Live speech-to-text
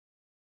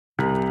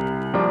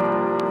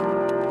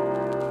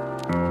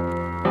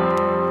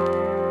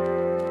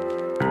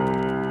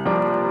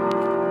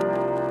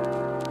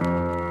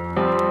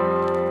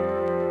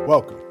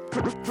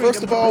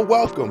First of all,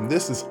 welcome.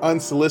 This is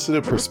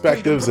Unsolicited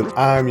Perspectives, and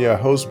I'm your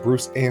host,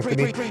 Bruce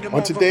Anthony.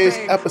 On today's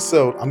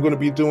episode, I'm going to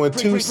be doing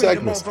two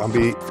segments. I'll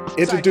be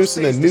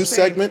introducing a new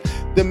segment,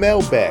 the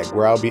mailbag,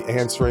 where I'll be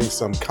answering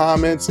some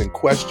comments and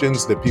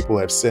questions that people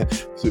have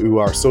sent to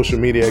our social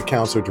media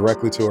accounts or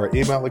directly to our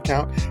email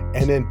account.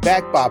 And then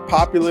backed by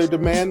popular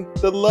demand,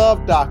 the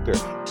Love Doctor.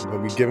 I'm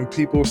going to be giving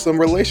people some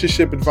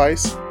relationship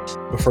advice.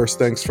 But first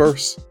things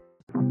first.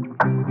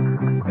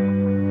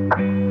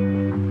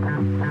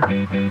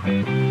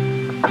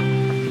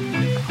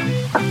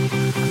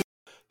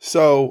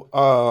 So,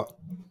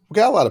 we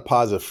got a lot of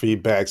positive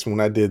feedbacks when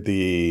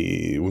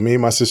when me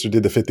and my sister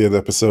did the 50th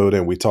episode,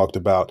 and we talked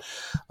about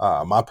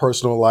my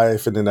personal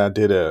life, and then I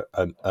did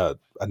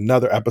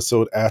another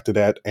episode after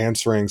that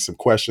answering some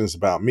questions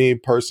about me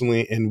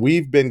personally, and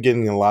we've been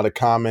getting a lot of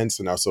comments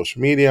in our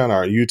social media, on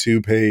our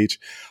YouTube page,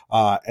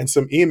 and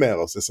some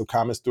emails and some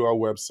comments through our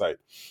website.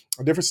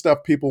 Different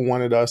stuff people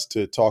wanted us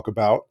to talk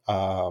about,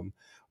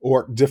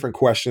 or different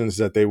questions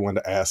that they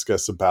wanted to ask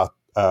us about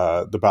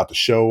the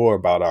show or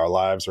about our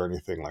lives or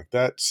anything like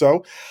that.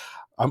 So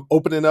I'm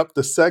opening up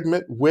the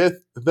segment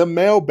with the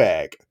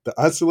mailbag, the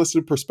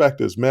Unsolicited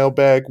Perspectives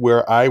mailbag,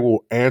 where I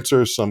will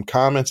answer some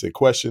comments and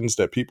questions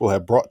that people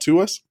have brought to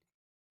us.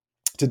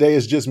 Today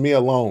is just me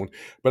alone,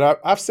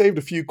 but I've saved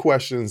a few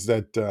questions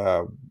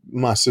that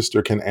my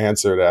sister can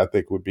answer that I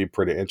think would be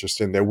pretty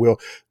interesting that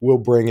we'll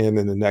bring in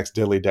the next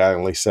Dilly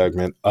Dally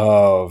segment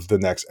of the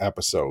next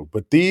episode.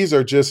 But these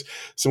are just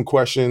some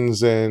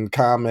questions and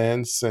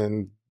comments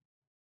and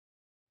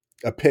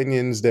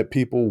opinions that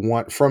people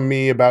want from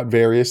me about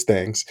various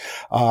things.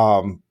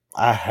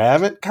 I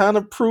haven't kind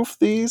of proofed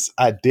these.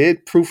 I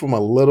did proof them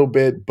a little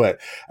bit, but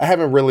I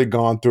haven't really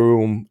gone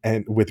through them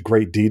and with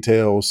great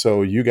detail.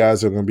 So you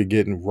guys are going to be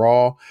getting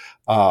raw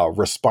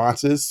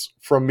responses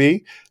from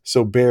me.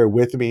 So bear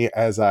with me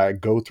as I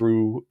go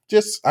through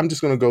I'm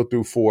just going to go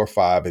through 4 or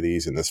 5 of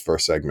these in this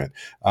first segment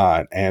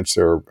and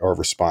answer or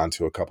respond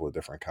to a couple of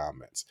different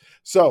comments.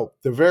 So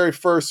the very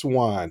first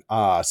one,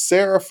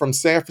 Sarah from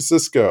San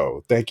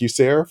Francisco. Thank you,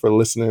 Sarah, for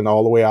listening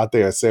all the way out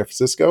there in San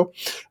Francisco.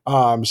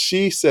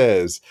 She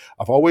says,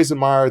 I've always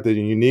admired the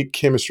unique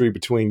chemistry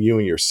between you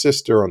and your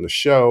sister on the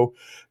show.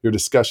 Your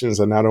discussions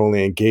are not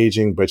only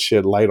engaging, but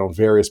shed light on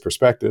various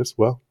perspectives.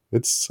 Well,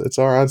 it's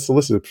our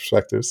unsolicited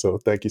perspective. So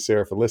thank you,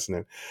 Sarah, for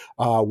listening.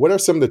 What are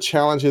some of the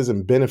challenges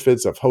and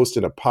benefits of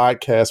hosting a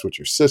podcast with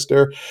your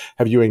sister?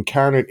 Have you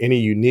encountered any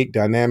unique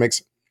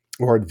dynamics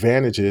or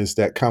advantages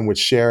that come with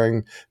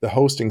sharing the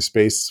hosting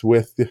space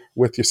with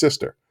your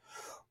sister?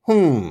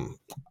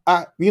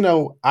 I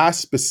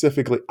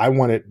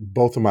wanted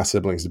both of my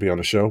siblings to be on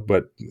the show,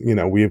 but me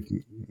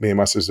and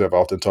my sister have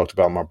often talked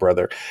about my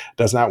brother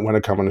does not want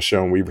to come on the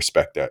show, and we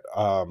respect that.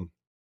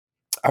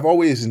 I've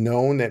always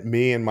known that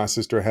me and my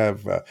siblings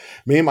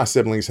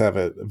have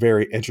a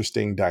very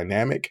interesting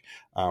dynamic.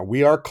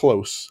 We are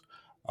close,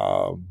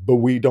 but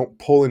we don't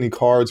pull any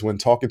cards when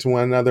talking to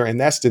one another. And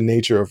that's the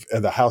nature of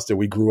the house that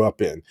we grew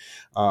up in.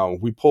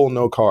 We pull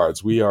no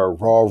cards. We are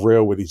raw,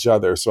 real with each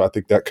other. So I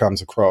think that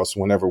comes across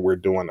whenever we're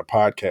doing a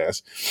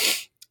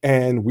podcast,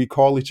 and we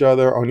call each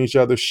other on each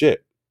other's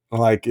shit.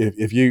 Like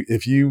if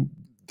you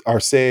are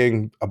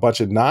saying a bunch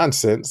of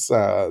nonsense,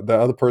 the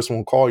other person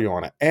will call you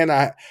on it. And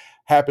I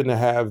happen to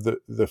have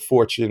the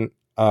fortune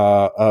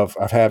of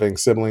having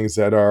siblings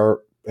that are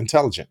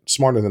intelligent,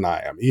 smarter than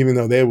I am, even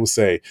though they will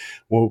say,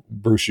 well,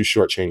 Bruce, you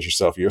shortchange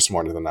yourself. You're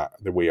smarter than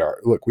we are.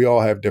 Look, we all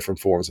have different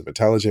forms of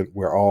intelligence.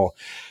 We're all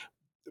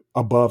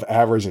above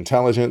average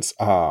intelligence.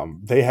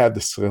 They have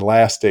the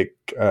scholastic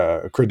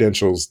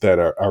credentials that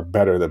are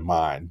better than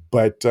mine.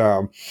 But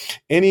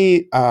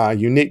any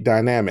unique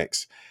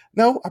dynamics?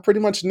 No, I pretty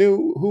much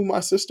knew who my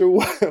sister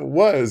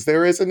was.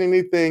 There isn't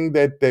anything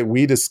that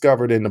we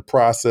discovered in the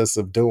process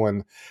of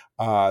doing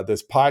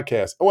this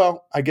podcast.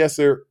 Well, I guess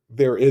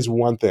there is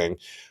one thing.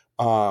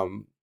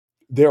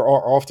 There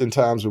are often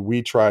times where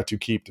we try to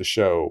keep the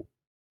show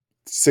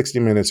 60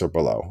 minutes or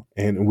below,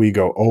 and we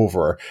go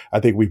over. I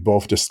think we've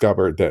both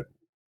discovered that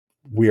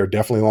we are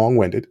definitely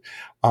long-winded,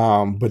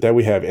 but that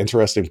we have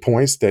interesting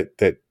points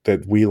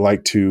that we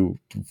like to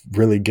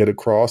really get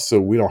across, so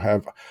we don't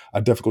have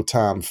a difficult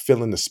time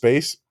filling the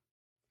space.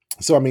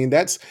 So, I mean,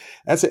 that's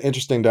an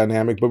interesting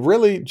dynamic, but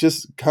really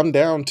just come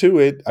down to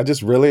it. I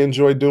just really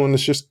enjoy doing the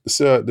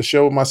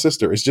show with my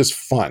sister. It's just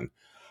fun.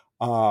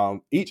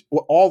 All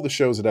the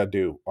shows that I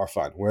do are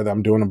fun, whether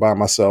I'm doing it by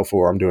myself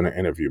or I'm doing an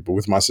interview. But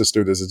with my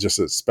sister, this is just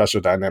a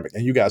special dynamic,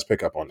 and you guys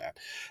pick up on that.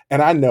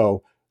 And I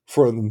know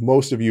for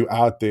most of you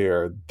out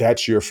there,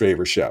 that's your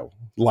favorite show.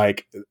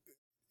 Like,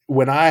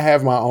 when I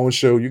have my own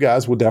show, you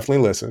guys will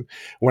definitely listen.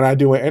 When I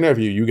do an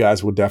interview, you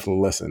guys will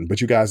definitely listen.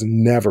 But you guys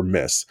never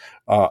miss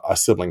a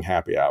sibling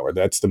happy hour.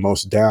 That's the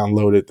most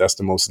downloaded. That's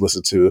the most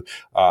listened to.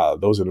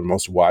 Those are the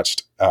most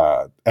watched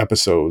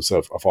episodes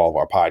of all of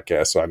our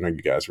podcasts. So I know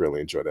you guys really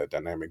enjoy that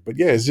dynamic. But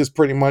yeah, it's just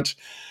pretty much,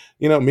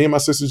 me and my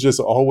sisters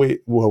just we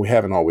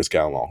haven't always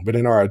gotten along. But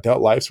in our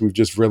adult lives, we've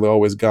just really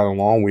always gotten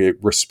along. We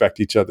respect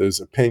each other's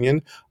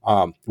opinion.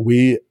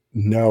 We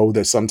know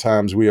that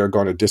sometimes we are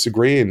going to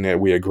disagree and that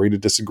we agree to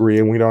disagree,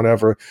 and we don't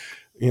ever,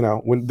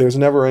 when there's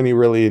never any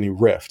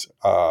rift.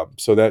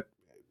 So that,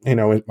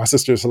 my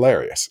sister is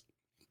hilarious.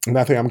 And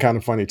I think I'm kind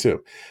of funny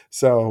too.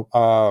 So,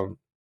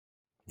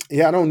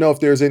 yeah, I don't know if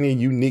there's any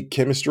unique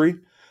chemistry.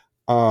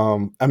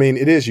 I mean,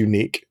 it is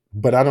unique,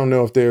 but I don't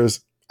know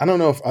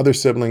if other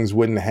siblings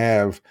wouldn't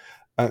have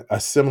a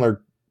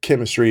similar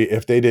chemistry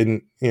if they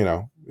didn't,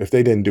 if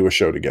they didn't do a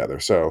show together.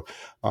 So,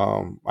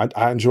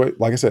 I enjoy,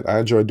 like I said, I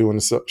enjoy doing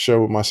the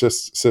show with my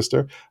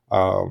sister.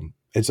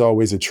 It's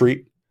always a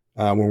treat.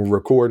 When we're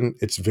recording,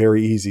 it's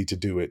very easy to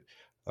do it.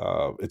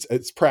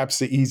 It's perhaps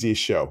the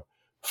easiest show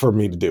for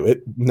me to do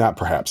it. Not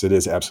perhaps, it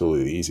is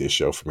absolutely the easiest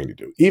show for me to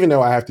do, even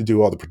though I have to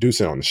do all the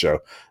producing on the show.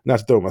 Not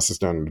to throw my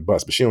sister under the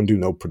bus, but she don't do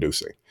no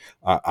producing.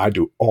 I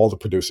do all the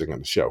producing on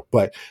the show,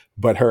 but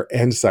her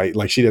insight,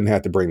 like, she didn't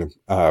have to bring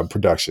the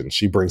production,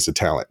 she brings the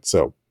talent,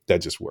 so that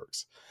just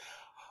works.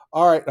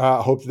 All right,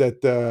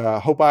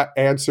 hope I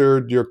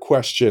answered your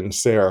question,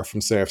 Sarah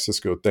from San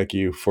Francisco. Thank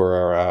you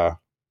for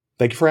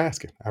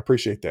asking. I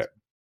appreciate that.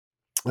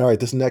 All right,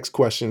 this next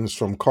question is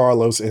from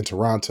Carlos in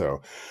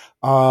Toronto.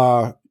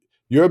 Uh,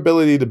 your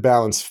ability to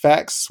balance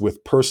facts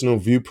with personal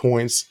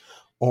viewpoints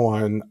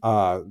on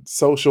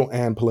social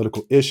and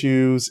political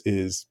issues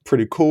is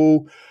pretty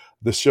cool.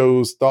 The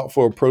show's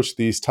thoughtful approach to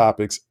these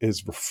topics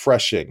is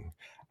refreshing.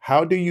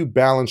 How do you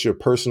balance your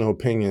personal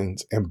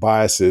opinions and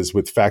biases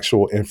with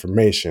factual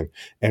information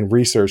and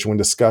research when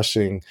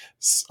discussing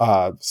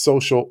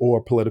social or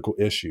political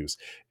issues?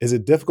 Is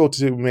it difficult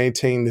to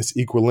maintain this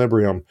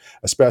equilibrium,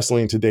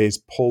 especially in today's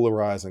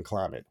polarizing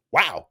climate?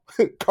 Wow,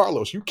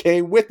 Carlos, you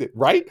came with it,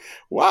 right?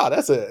 Wow,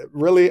 that's a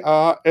really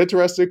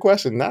interesting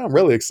question. Now I'm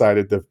really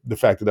excited the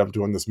fact that I'm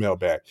doing this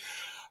mailbag.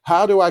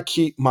 How do I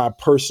keep my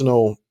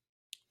personal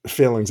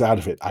feelings out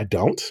of it? I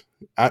don't.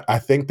 I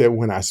think that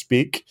when I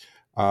speak,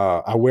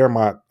 I wear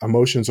my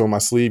emotions on my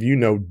sleeve. You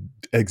know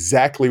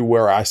exactly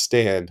where I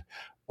stand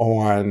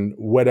on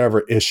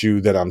whatever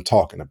issue that I'm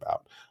talking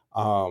about.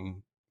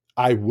 Um,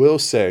 I will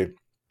say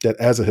that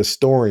as a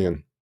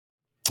historian,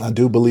 I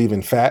do believe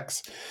in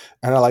facts,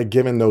 and I like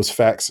giving those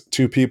facts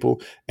to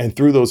people. And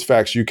through those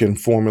facts, you can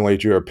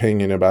formulate your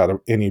opinion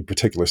about any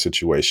particular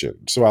situation.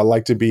 So I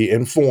like to be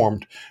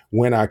informed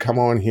when I come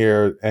on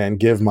here and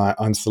give my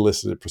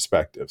unsolicited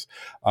perspectives.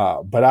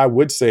 But I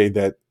would say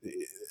that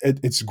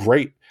it's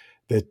great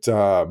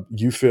that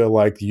you feel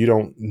like you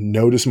don't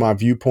notice my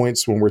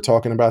viewpoints when we're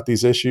talking about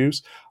these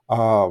issues.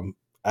 I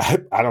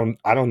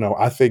don't know.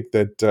 I think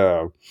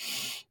that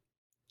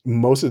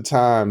most of the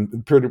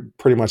time,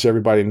 pretty much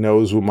everybody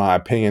knows what my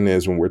opinion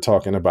is when we're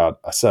talking about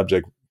a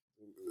subject.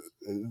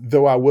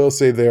 Though I will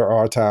say there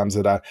are times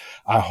that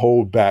I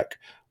hold back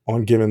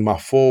on giving my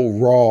full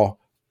raw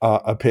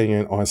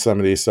opinion on some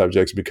of these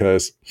subjects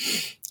because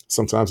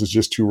sometimes it's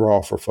just too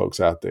raw for folks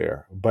out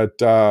there. But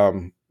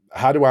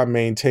how do I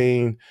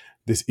maintain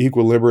this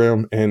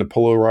equilibrium in a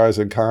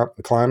polarizing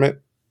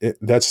climate?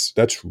 That's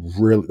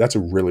a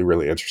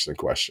really interesting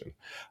question.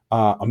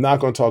 I'm not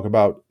going to talk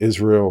about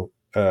Israel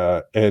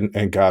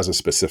and Gaza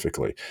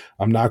specifically.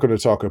 I'm not going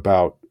to talk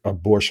about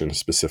abortion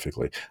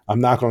specifically. I'm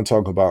not going to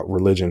talk about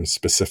religion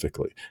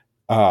specifically.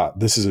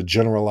 This is a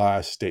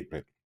generalized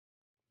statement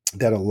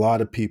that a lot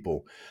of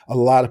people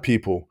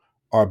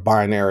are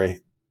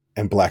binary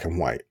and black and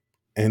white,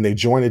 and they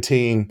join a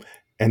team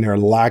and they're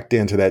locked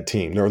into that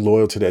team. They're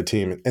loyal to that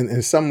team, and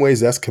in some ways,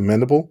 that's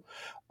commendable.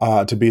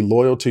 To be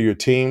loyal to your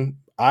team,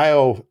 I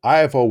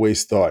have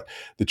always thought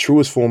the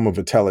truest form of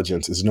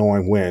intelligence is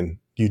knowing when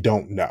you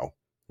don't know,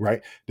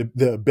 right?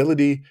 The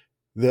ability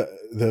the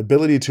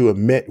ability to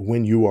admit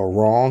when you are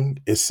wrong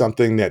is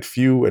something that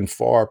few and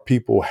far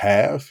people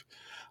have.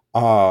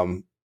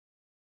 Um,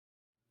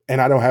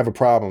 and I don't have a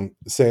problem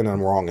saying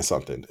I'm wrong in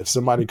something. If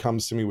somebody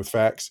comes to me with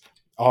facts,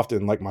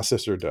 often like my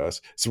sister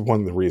does, it's one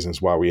of the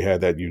reasons why we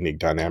had that unique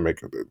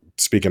dynamic.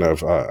 Speaking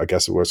of, I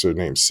guess it was her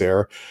name,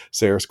 Sarah.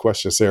 Sarah's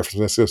question, Sarah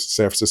from San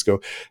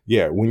Francisco.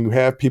 Yeah, when you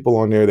have people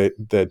on there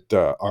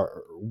that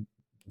are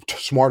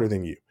smarter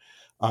than you.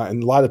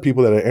 And a lot of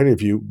people that I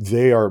interview,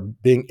 they are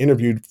being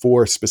interviewed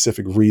for a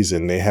specific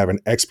reason. They have an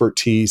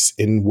expertise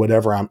in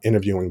whatever I'm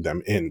interviewing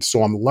them in.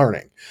 So I'm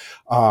learning.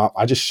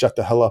 I just shut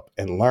the hell up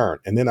and learn.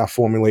 And then I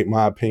formulate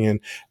my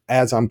opinion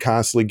as I'm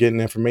constantly getting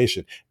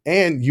information.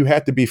 And you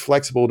have to be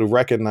flexible to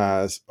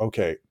recognize,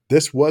 okay,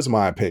 this was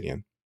my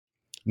opinion.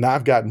 Now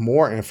I've got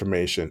more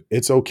information.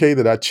 It's okay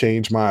that I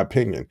change my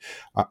opinion.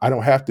 I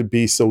don't have to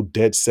be so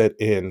dead set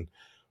in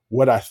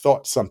what I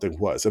thought something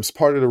was. It was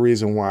part of the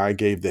reason why I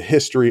gave the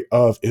history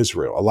of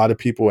Israel. A lot of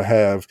people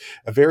have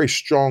a very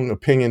strong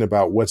opinion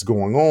about what's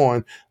going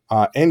on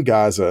in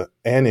Gaza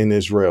and in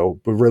Israel,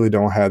 but really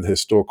don't have the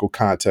historical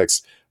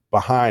context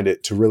behind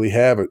it to really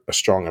have a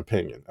strong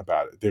opinion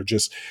about it.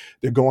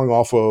 They're going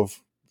off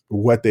of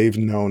what they've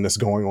known that's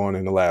going on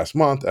in the last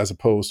month, as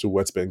opposed to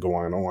what's been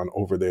going on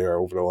over there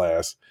over the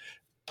last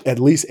at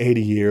least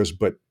 80 years,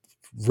 but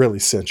really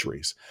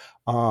centuries.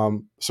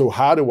 So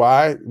how do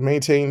I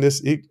maintain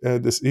this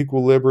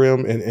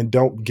equilibrium and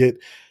don't get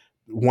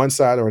one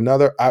side or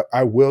another?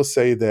 I will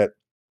say that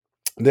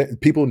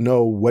that people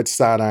know what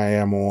side I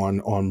am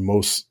on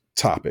most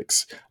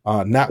topics.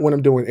 Not when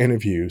I'm doing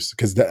interviews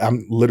because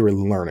I'm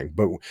literally learning,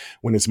 but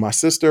when it's my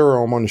sister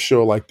or I'm on a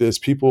show like this,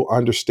 people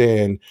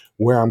understand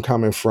where I'm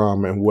coming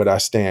from and what I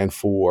stand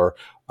for.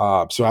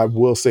 So I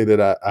will say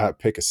that I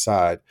pick a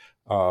side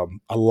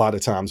a lot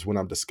of times when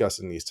I'm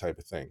discussing these type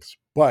of things.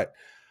 But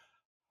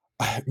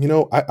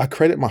I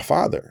credit my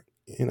father.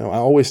 I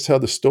always tell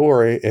the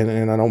story,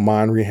 and I don't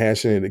mind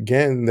rehashing it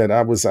again. That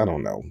I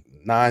don't know,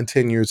 9,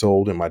 10 years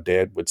old, and my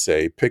dad would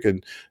say, pick a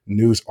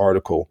news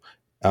article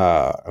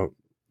uh,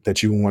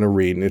 that you want to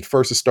read. And at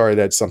first, it started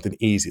at something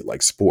easy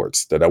like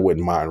sports that I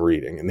wouldn't mind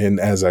reading. And then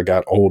as I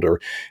got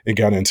older, it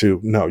got into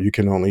no, you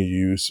can only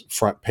use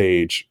front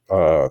page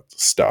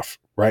stuff,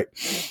 right?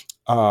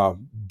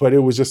 But it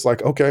was just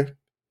like, okay,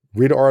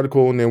 read an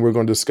article, and then we're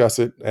going to discuss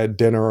it at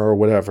dinner or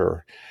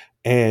whatever.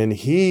 And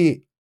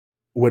he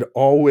would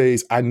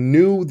always, I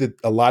knew that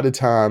a lot of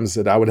times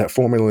that I would have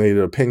formulated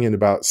an opinion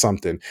about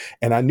something,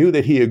 and I knew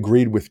that he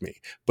agreed with me,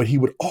 but he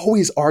would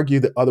always argue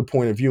the other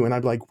point of view. And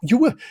I'd be like,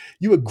 you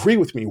agree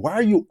with me. Why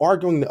are you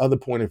arguing the other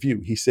point of view?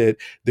 He said,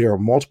 there are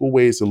multiple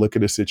ways to look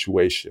at a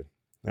situation.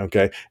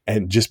 Okay.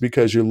 And just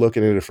because you're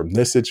looking at it from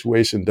this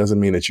situation doesn't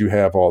mean that you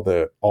have all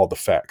the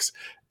facts.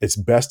 It's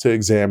best to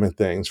examine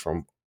things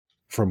from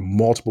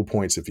multiple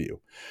points of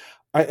view.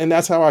 And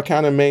that's how I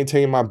kind of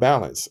maintain my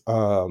balance.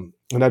 And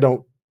I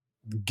don't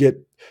get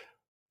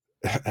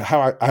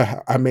how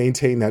I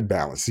maintain that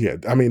balance. Yeah,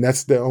 I mean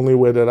that's the only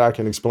way that I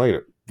can explain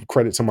it.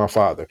 Credit to my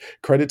father.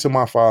 Credit to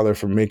my father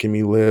for making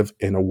me live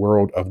in a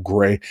world of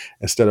gray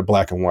instead of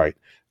black and white,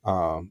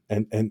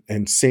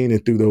 and seeing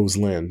it through those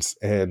lens.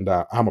 And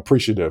I'm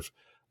appreciative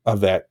of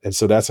that. And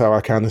so that's how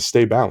I kind of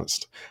stay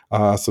balanced.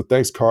 So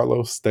thanks,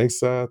 Carlos. Thanks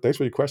for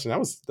your question.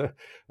 That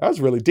was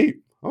really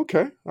deep.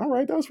 Okay, all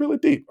right, that was really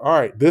deep. All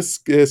right,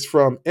 this is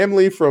from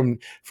Emily from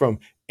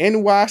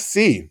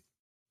NYC.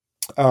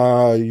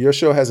 Your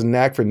show has a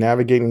knack for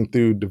navigating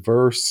through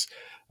diverse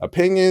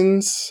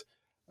opinions.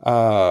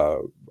 Uh,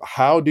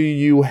 how do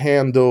you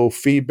handle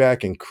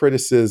feedback and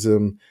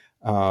criticism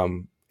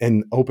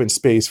in open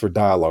space for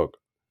dialogue?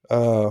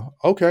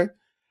 Okay.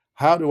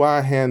 How do I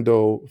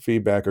handle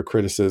feedback or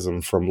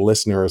criticism from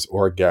listeners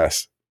or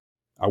guests?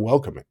 I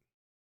welcome it.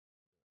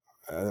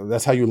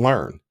 That's how you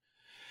learn.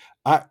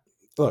 I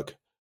look,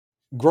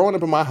 growing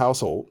up in my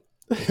household,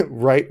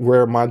 right,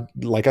 where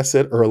like I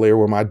said earlier,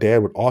 where my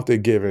dad would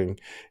often giving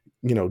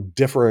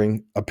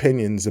differing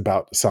opinions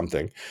about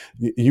something,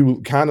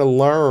 you kind of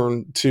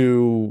learn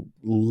to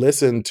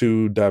listen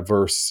to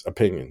diverse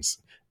opinions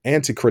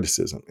and to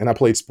criticism. And I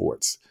played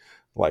sports.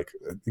 Like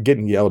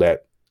getting yelled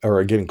at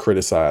or getting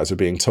criticized or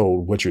being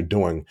told what you're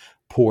doing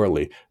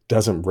poorly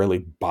doesn't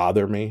really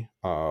bother me.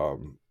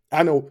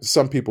 I know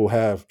some people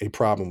have a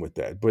problem with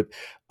that, but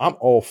I'm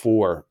all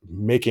for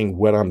making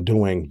what I'm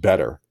doing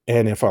better.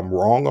 And if I'm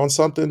wrong on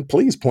something,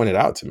 please point it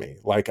out to me.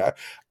 Like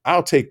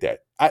I'll take that.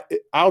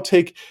 I'll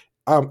take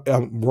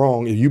I'm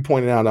wrong. If you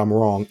pointed out I'm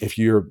wrong, if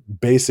you're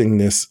basing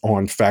this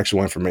on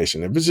factual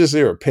information, if it's just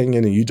your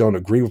opinion and you don't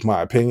agree with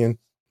my opinion,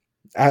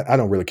 I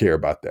don't really care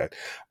about that.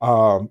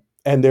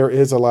 And there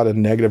is a lot of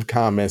negative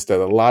comments that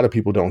a lot of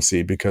people don't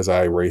see because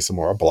I erase them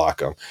or I block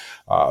them,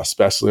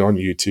 especially on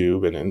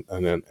YouTube and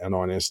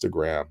on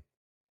Instagram,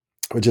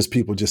 or just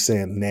people just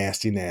saying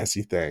nasty,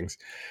 nasty things.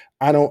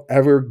 I don't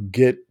ever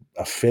get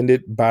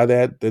offended by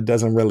that. That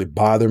doesn't really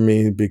bother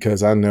me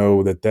because I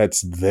know that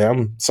that's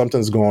them.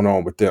 Something's going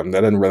on with them.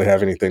 That doesn't really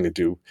have anything to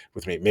do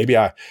with me. Maybe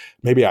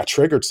I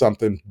triggered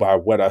something by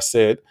what I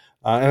said.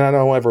 And I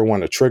don't ever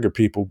want to trigger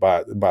people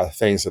by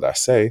things that I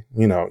say.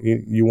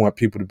 You want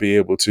people to be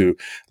able to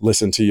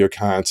listen to your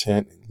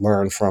content,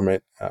 learn from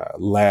it,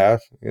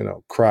 laugh,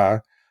 cry,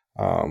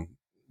 um,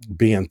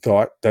 be in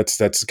thought.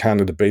 That's kind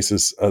of the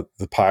basis of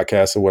the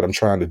podcast of what I'm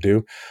trying to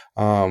do.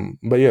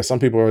 But yeah, some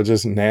people are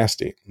just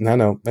nasty. And I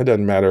know it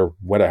doesn't matter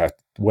what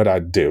I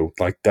do.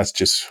 Like that's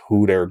just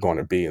who they're going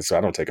to be, and so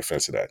I don't take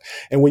offense to that.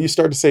 And when you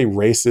start to say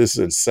racist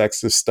and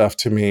sexist stuff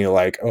to me,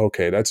 like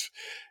okay, that's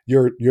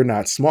you're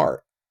not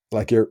smart.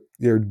 Like you're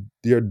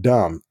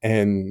dumb,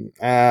 and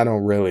I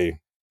don't really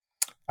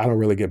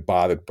get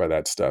bothered by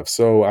that stuff.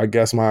 So I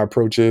guess my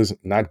approach is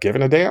not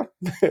giving a damn.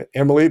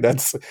 Emily,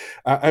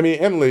 I mean,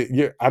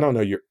 Emily, I don't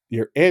know,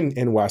 you're in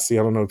NYC.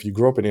 I don't know if you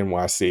grew up in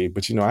NYC,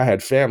 but I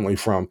had family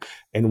from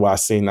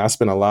NYC, and I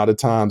spent a lot of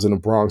times in the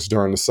Bronx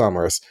during the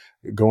summers,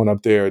 going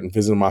up there and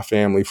visiting my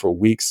family for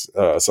weeks,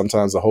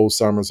 sometimes the whole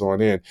summers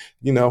on end.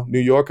 New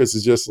Yorkers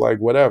is just like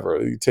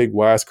whatever. You take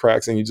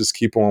wisecracks and you just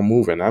keep on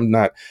moving. I'm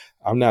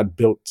not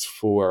built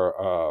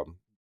for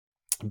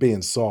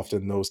being soft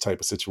in those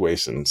type of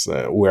situations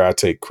where I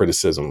take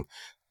criticism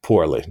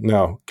poorly.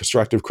 No,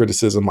 constructive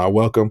criticism I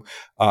welcome.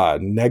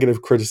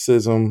 Negative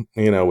criticism,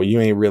 when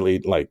you ain't really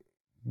like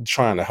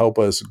trying to help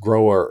us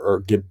grow or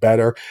get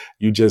better,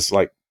 you just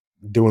like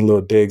doing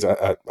little digs.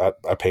 I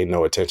pay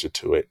no attention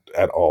to it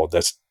at all.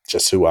 That's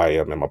just who I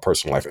am in my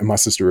personal life. And my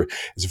sister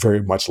is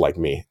very much like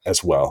me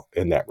as well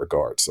in that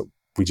regard. So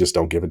we just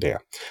don't give a damn.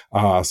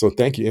 So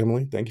thank you,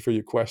 Emily. Thank you for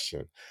your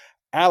question.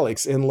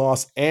 Alex in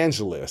Los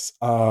Angeles.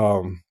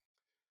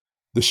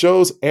 The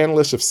show's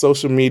analysis of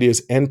social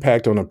media's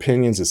impact on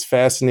opinions is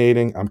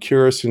fascinating. I'm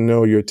curious to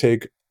know your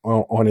take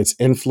on its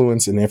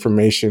influence and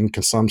information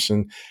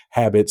consumption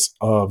habits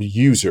of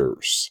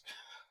users.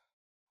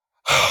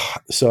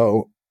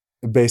 So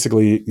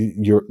basically,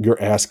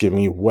 you're asking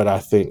me what I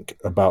think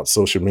about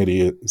social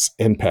media's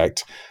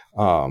impact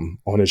on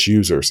its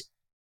users.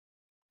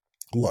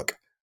 Look,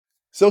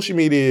 social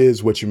media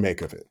is what you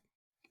make of it.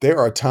 There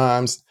are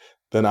times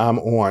that I'm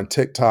on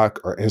TikTok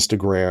or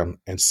Instagram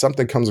and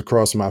something comes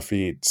across my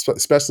feed,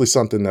 especially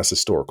something that's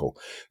historical,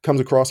 comes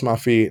across my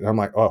feed, and I'm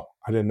like, oh,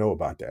 I didn't know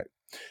about that.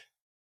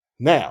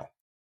 Now,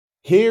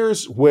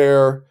 here's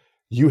where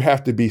you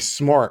have to be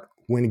smart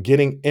when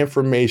getting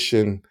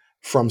information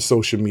from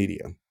social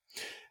media.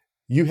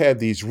 You have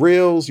these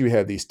reels, you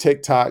have these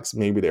TikToks,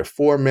 maybe they're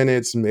 4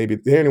 minutes, maybe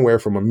they're anywhere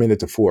from a minute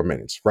to 4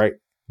 minutes, right?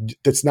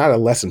 That's not a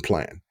lesson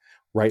plan,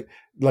 right?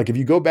 Like if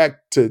you go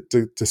back to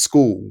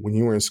school, when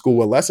you were in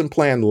school, a lesson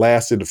plan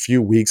lasted a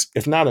few weeks,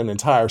 if not an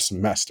entire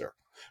semester,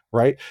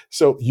 right?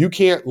 So you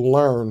can't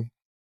learn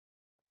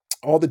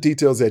all the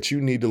details that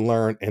you need to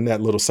learn in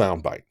that little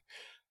soundbite,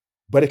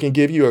 but it can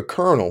give you a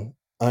kernel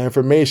of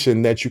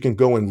information that you can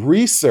go and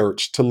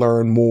research to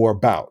learn more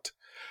about.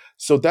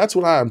 So that's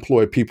what I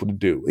employ people to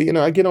do.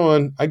 I get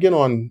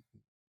on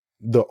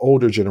the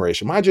older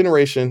generation, my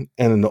generation,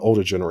 and in the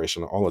older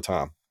generation all the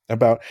time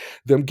about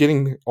them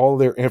getting all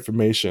their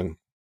information,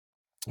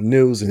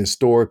 news and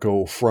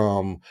historical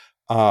from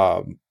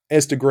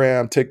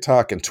Instagram,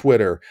 TikTok, and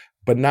Twitter,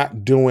 but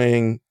not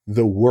doing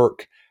the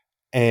work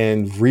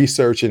and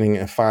researching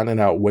and finding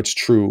out what's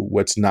true,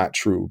 what's not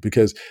true.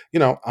 Because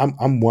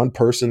I'm one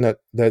person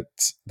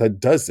that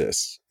does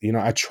this.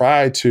 I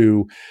try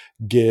to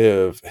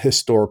give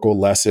historical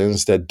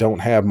lessons that don't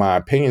have my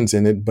opinions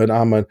in it, but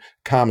I'm a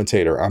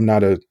commentator. I'm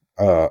not a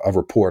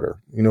reporter.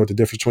 You know what the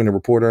difference between a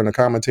reporter and a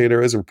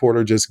commentator is? A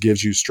reporter just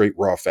gives you straight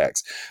raw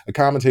facts. A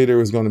commentator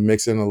is going to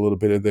mix in a little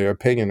bit of their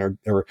opinion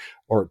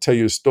or tell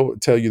you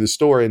the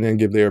story and then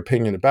give their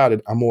opinion about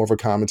it. I'm more of a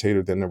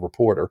commentator than a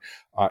reporter.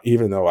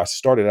 Even though I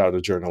started out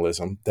in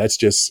journalism, that's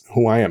just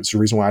who I am. It's the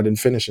reason why I didn't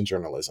finish in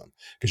journalism,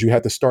 because you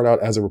have to start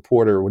out as a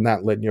reporter with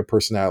not letting your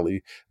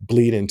personality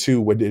bleed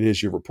into what it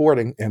is you're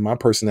reporting. And my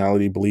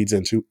personality bleeds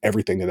into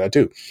everything that I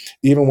do.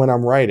 Even when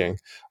I'm writing,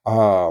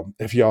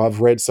 if y'all have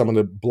read some of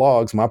the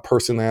blogs, my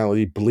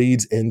personality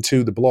bleeds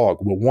into the blog.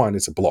 Well, one,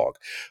 it's a blog.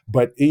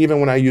 But even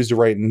when I used to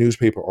write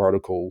newspaper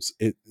articles,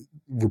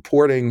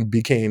 reporting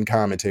became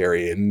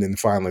commentary. And then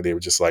finally they were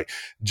just like,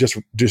 just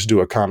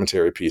do a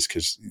commentary piece,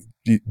 because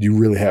you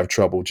really have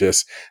trouble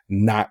just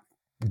not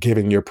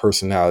giving your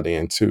personality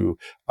into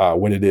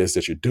what it is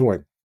that you're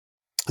doing.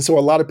 So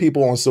a lot of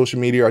people on social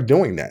media are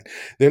doing that.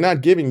 They're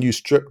not giving you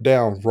stripped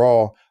down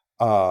raw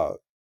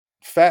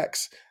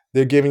facts.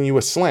 They're giving you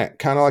a slant,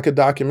 kind of like a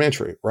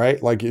documentary,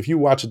 right? Like if you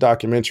watch a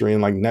documentary,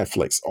 and like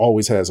Netflix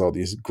always has all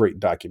these great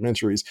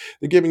documentaries,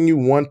 they're giving you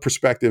one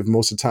perspective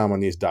most of the time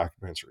on these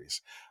documentaries.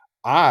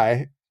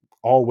 I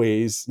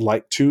always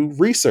like to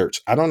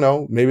research. I don't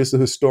know. Maybe it's the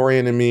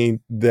historian in me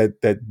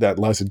that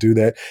likes to do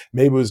that.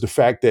 Maybe it was the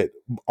fact that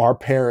our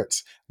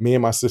parents, me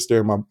and my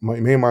sister, me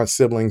and my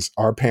siblings,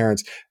 our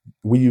parents,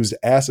 we used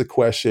to ask a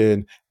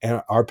question,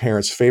 and our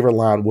parents' favorite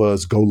line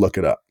was "Go look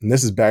it up." And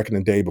this is back in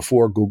the day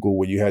before Google,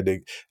 where you had to,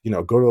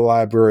 go to the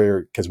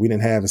library, because we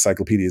didn't have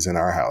encyclopedias in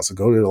our house. So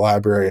go to the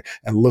library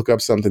and look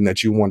up something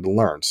that you wanted to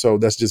learn. So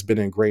that's just been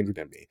ingrained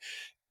within me.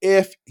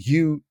 If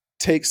you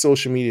take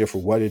social media for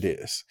what it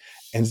is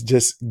and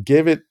just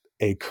give it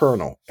a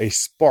kernel, a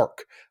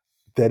spark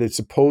that it's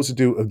supposed to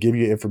do of give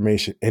you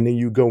information, and then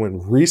you go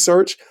and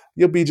research,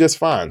 you'll be just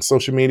fine.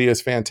 Social media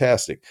is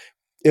fantastic.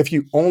 If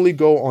you only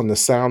go on the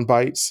sound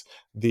bites,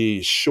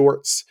 the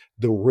shorts,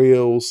 the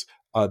reels,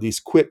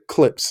 these quick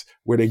clips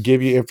where they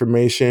give you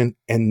information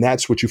and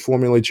that's what you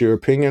formulate your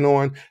opinion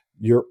on,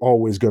 you're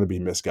always going to be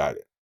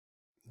misguided.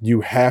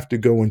 You have to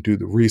go and do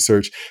the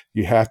research.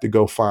 You have to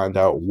go find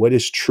out what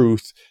is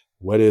truth,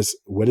 what is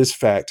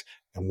fact,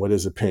 and what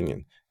is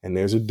opinion. And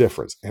there's a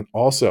difference. And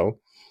also,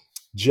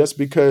 just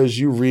because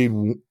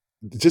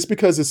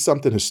it's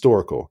something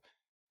historical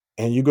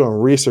and you go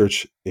and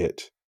research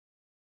it,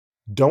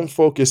 don't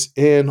focus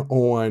in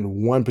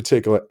on one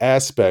particular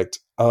aspect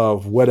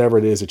of whatever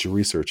it is that you're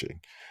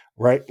researching,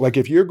 right? Like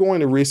if you're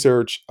going to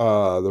research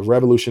the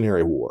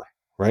Revolutionary War,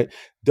 right?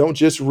 Don't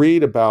just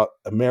read about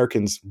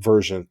Americans'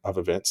 version of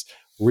events.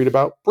 Read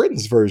about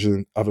Britain's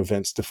version of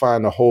events to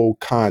find the whole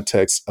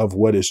context of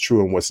what is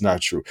true and what's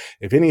not true.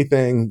 If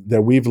anything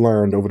that we've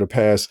learned over the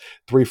past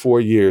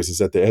 3-4 years is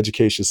that the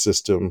education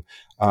system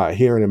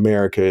here in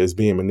America is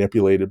being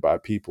manipulated by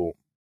people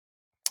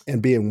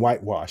and being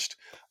whitewashed.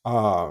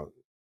 Uh,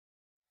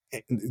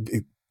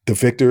 the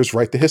victors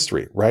write the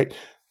history, right?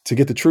 To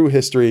get the true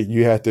history,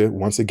 you have to,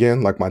 once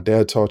again, like my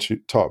dad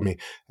taught me,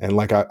 and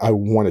like I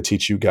want to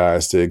teach you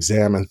guys, to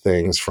examine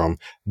things from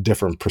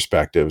different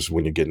perspectives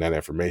when you're getting that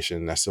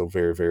information. That's so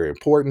very, very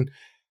important.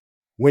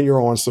 When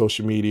you're on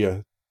social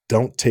media,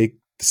 don't take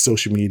the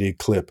social media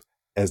clip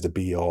as the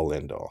be all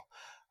end all.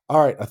 All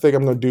right, I think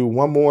I'm going to do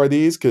one more of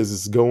these because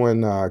it's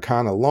going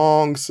kind of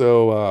long.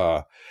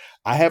 So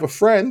I have a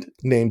friend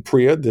named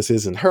Priya. This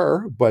isn't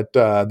her, but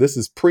this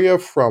is Priya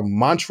from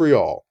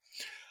Montreal.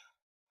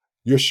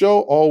 Your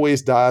show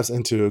always dives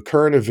into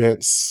current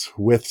events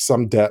with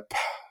some depth,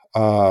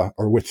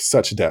 or with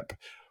such depth.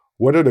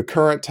 What are the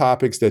current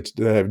topics that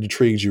have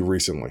intrigued you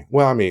recently?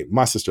 Well, I mean,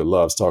 my sister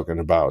loves talking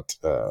about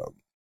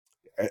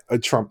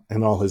Trump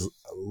and all his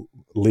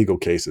legal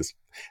cases.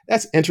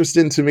 That's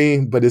interesting to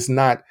me, but it's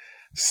not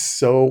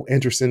so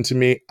interesting to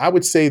me. I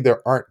would say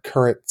there aren't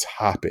current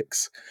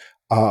topics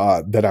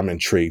that I'm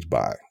intrigued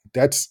by.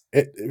 That's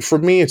it, for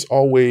me. It's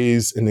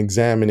always an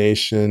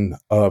examination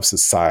of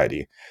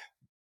society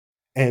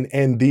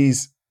and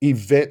these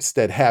events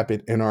that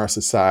happen in our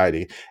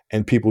society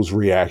and people's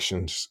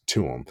reactions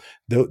to them.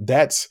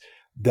 That's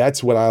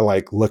what I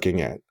like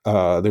looking at,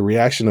 the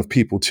reaction of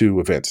people to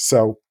events.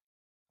 So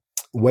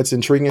what's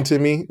intriguing to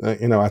me,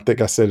 I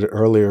think I said it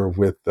earlier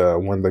with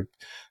one of the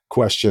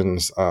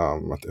questions.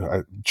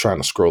 Trying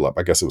to scroll up,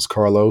 I guess it was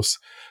Carlos.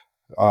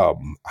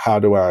 How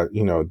do I,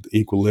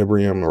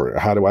 equilibrium, or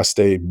how do I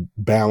stay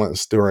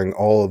balanced during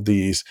all of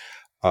these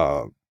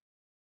uh,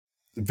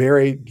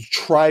 very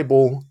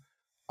tribal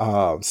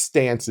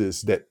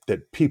stances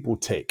that people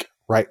take,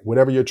 right?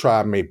 Whatever your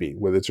tribe may be,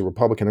 whether it's a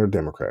Republican or a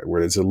Democrat,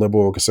 whether it's a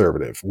liberal or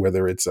conservative,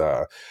 whether it's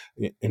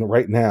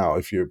right now,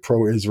 if you're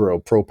pro-Israel,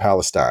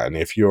 pro-Palestine,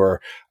 if you're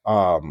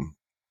I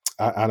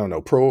don't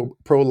know,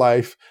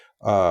 pro-life,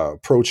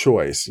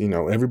 pro-choice,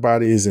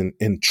 everybody is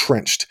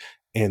entrenched,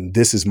 and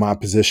this is my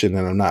position,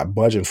 and I'm not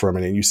budging from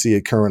it. And you see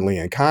it currently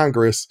in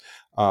Congress,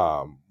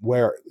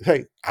 where,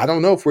 hey, I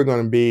don't know if we're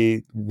going to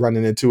be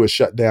running into a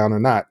shutdown or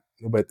not,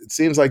 but it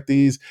seems like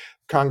these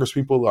Congress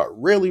people are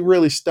really,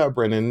 really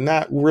stubborn and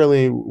not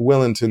really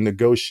willing to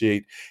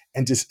negotiate.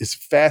 And just it's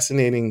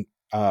fascinating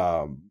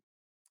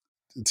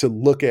to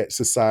look at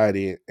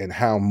society and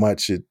how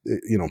much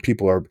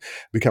people are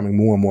becoming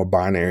more and more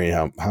binary,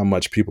 how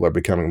much people are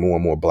becoming more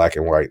and more black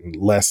and white, and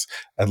less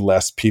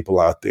people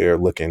out there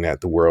looking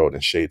at the world in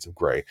shades of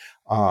gray.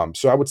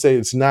 So I would say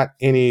it's not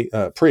any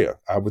Priya.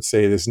 I would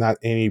say there's not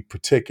any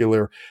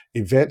particular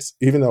events,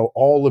 even though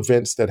all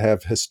events that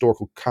have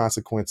historical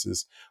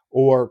consequences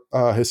or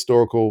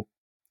historical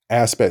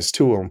aspects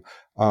to them,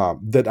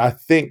 that I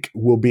think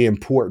will be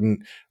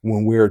important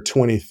when we're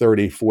 20,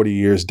 30, 40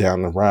 years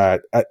down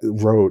the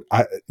road.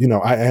 I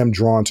am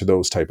drawn to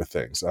those type of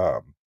things.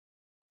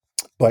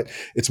 But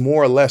it's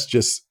more or less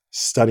just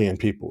studying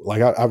people.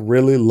 Like I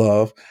really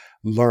love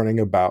learning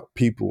about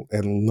people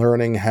and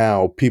learning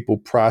how people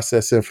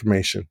process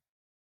information,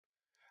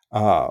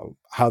 how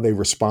they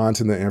respond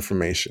to the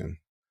information,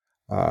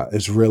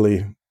 is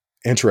really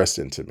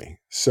interesting to me.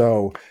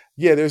 So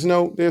yeah, there's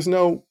no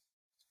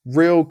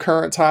real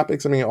current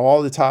topics. I mean,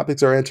 all the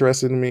topics are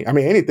interesting to me. I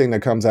mean, anything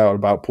that comes out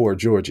about poor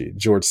George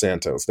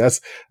Santos,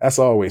 that's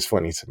always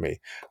funny to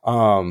me.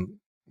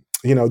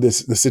 The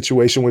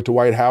situation with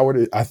Dwight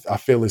Howard, I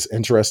feel is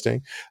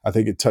interesting. I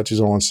think it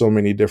touches on so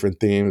many different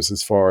themes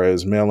as far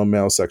as male on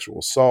male sexual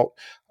assault,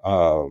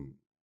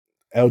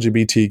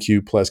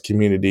 LGBTQ plus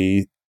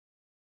community,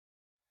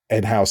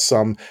 and how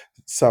some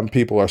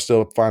people are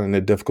still finding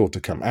it difficult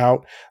to come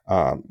out.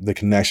 The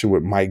connection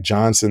with Mike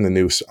Johnson, the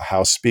new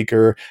House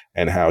Speaker,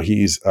 and how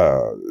he's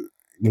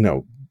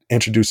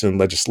introducing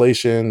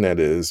legislation that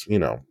is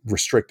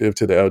restrictive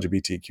to the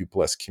LGBTQ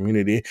plus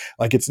community.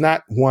 Like, it's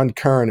not one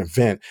current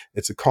event;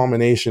 it's a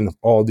culmination of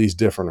all these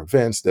different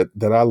events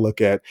that I look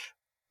at,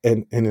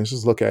 and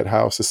just look at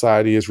how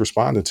society is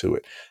responding to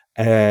it.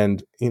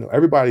 And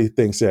everybody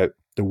thinks that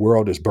the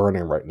world is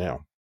burning right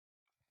now.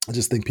 I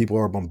just think people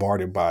are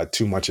bombarded by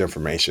too much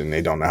information.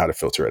 They don't know how to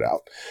filter it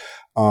out.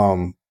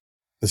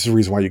 This is the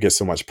reason why you get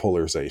so much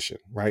polarization,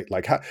 right?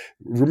 Like,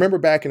 remember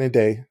back in the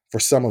day, for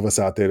some of us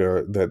out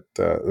there that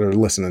are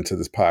listening to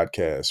this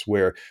podcast,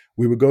 where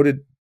we would go to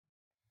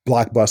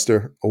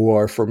Blockbuster,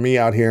 or for me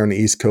out here on the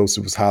East Coast,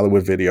 it was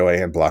Hollywood Video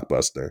and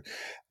Blockbuster.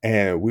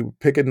 And we would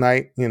pick a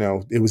night,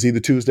 it was either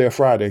Tuesday or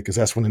Friday, because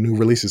that's when the new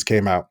releases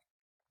came out.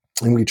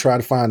 And we try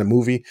to find a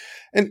movie,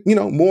 and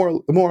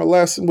more or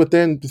less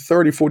within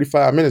 30,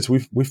 45 minutes,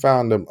 we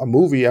found a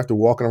movie after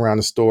walking around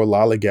the store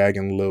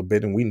lollygagging a little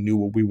bit, and we knew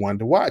what we wanted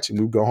to watch, and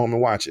we would go home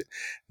and watch it.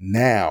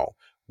 Now,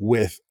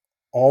 with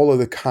all of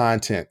the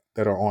content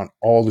that are on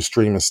all the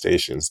streaming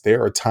stations,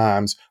 there are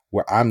times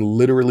where I'm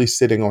literally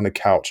sitting on the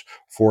couch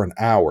for an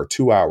hour,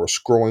 2 hours,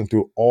 scrolling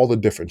through all the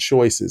different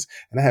choices,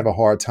 and I have a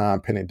hard time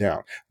pinning down.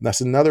 And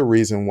that's another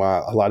reason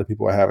why a lot of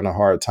people are having a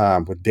hard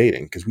time with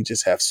dating, because we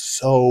just have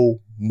so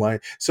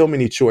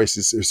many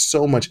choices. There's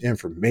so much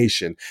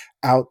information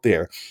out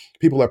there.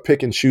 People are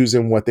pick and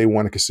choosing what they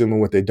want to consume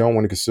and what they don't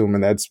want to consume,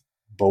 and that's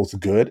both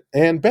good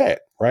and bad,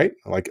 right?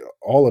 Like,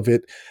 all of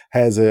it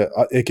has it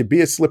could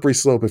be a slippery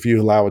slope if you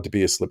allow it to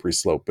be a slippery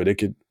slope, but it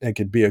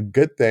could be a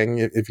good thing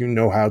if you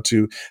know how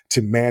to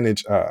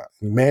manage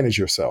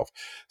yourself.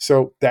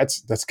 So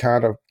that's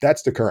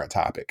the current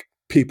topic.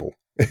 People.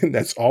 And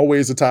that's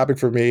always a topic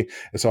for me.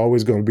 It's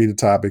always going to be the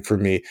topic for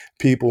me.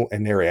 People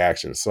and their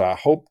reactions. So I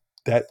hope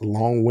that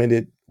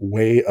long-winded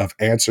way of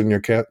answering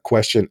your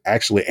question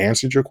actually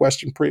answered your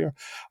question, Priya.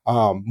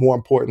 More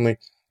importantly,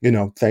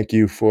 thank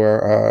you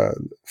for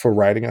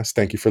writing us.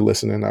 Thank you for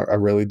listening. I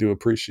really do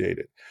appreciate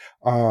it.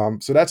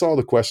 So that's all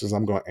the questions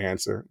I'm going to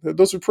answer.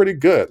 Those are pretty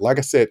good. Like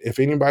I said, if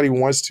anybody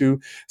wants to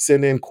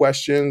send in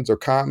questions or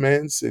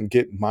comments and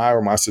get my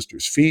or my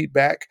sister's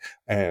feedback,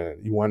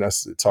 and you want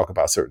us to talk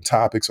about certain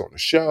topics on the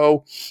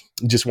show,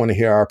 you just want to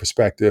hear our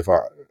perspective,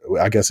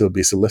 I guess it'll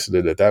be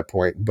solicited at that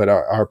point, but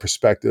our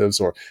perspectives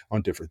or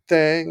on different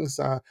things,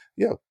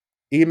 yeah,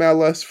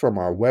 email us from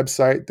our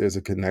website. There's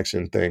a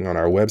connection thing on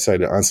our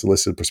website at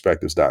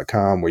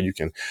unsolicitedperspectives.com where you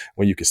can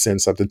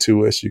send something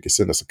to us. You can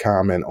send us a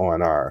comment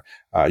on our,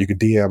 you can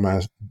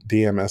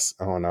DM us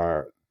on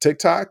our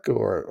TikTok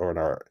or on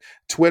our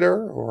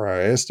Twitter or our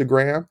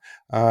Instagram.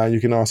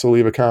 You can also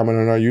leave a comment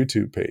on our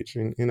YouTube page.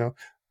 And,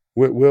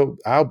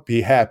 I'll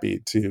be happy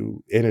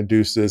to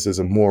introduce this as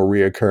a more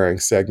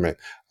reoccurring segment,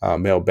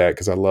 mailbag,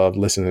 because I love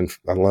listening.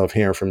 I love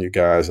hearing from you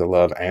guys. I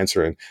love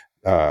answering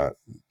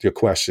your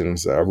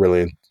questions. I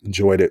really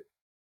enjoyed it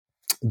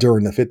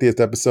during the 50th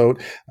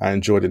episode. I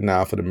enjoyed it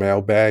now for the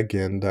mailbag,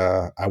 and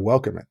I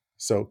welcome it.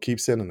 So keep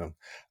sending them.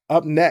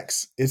 Up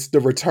next, it's the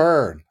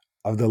return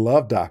of the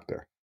Love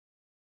Doctor.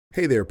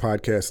 Hey there,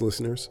 podcast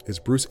listeners. It's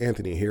Bruce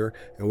Anthony here,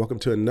 and welcome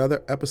to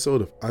another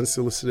episode of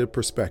Unsolicited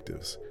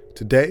Perspectives.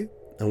 Today,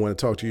 I want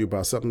to talk to you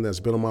about something that's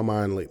been on my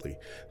mind lately,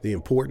 the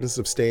importance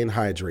of staying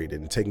hydrated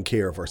and taking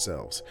care of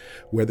ourselves.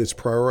 Whether it's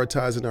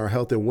prioritizing our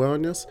health and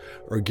wellness,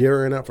 or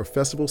gearing up for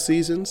festival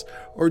seasons,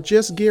 or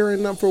just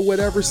gearing up for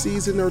whatever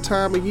season or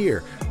time of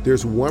year,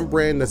 there's one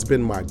brand that's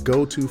been my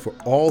go-to for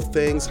all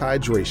things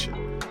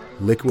hydration,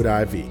 Liquid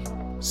IV.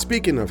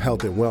 Speaking of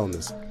health and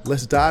wellness,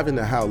 let's dive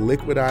into how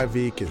Liquid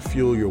IV can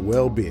fuel your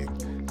well-being.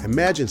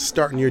 Imagine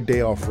starting your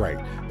day off right,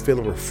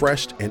 feeling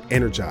refreshed and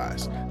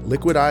energized.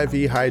 Liquid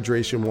IV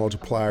Hydration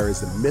Multiplier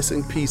is the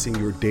missing piece in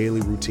your daily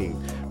routine.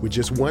 With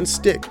just one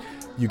stick,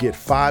 you get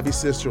 5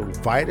 essential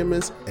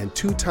vitamins and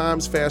 2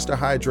 times faster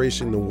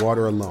hydration than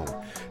water alone.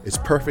 It's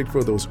perfect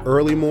for those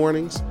early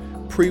mornings,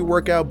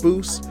 pre-workout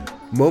boosts,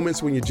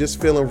 moments when you're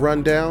just feeling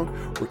run down,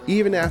 or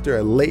even after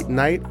a late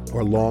night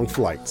or long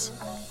flights.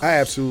 I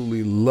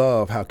absolutely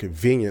love how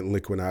convenient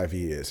Liquid IV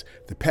is.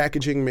 The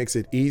packaging makes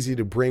it easy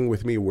to bring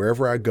with me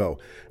wherever I go.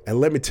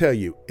 And let me tell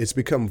you, it's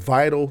become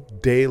vital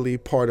daily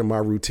part of my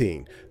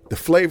routine. The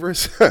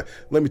flavors,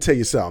 let me tell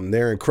you something,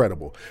 they're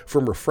incredible.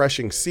 From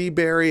refreshing sea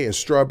berry and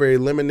strawberry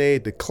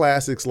lemonade to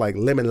classics like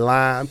lemon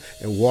lime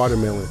and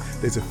watermelon,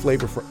 there's a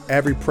flavor for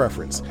every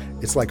preference.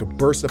 It's like a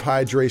burst of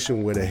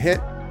hydration with a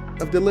hint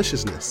of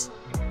deliciousness.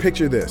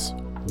 Picture this.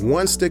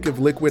 1 stick of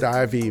Liquid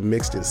IV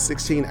mixed in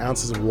 16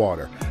 ounces of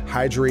water,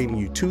 hydrating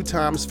you 2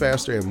 times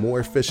faster and more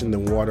efficient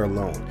than water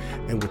alone.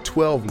 And with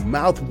 12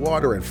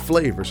 mouth-watering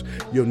flavors,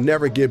 you'll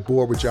never get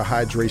bored with your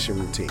hydration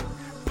routine.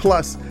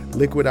 Plus,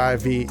 Liquid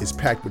IV is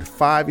packed with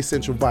 5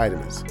 essential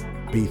vitamins: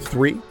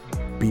 B3,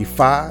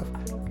 B5,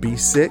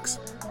 B6,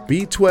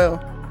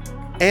 B12,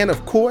 and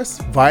of course,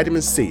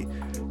 vitamin C.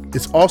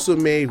 It's also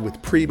made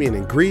with premium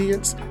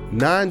ingredients,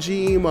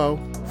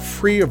 non-GMO,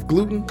 free of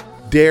gluten,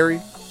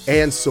 dairy,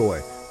 and soy.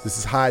 This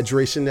is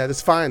hydration at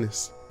its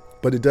finest.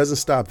 But it doesn't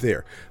stop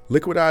there.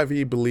 Liquid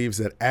IV believes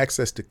that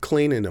access to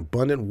clean and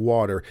abundant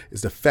water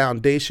is the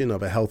foundation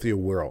of a healthier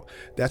world.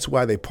 That's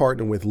why they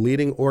partner with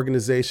leading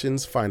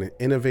organizations, finding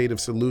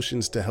innovative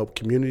solutions to help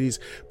communities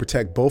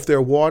protect both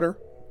their water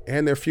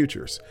and their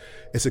futures.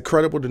 It's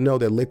incredible to know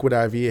that Liquid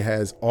IV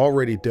has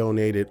already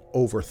donated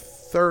over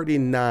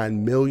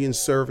 39 million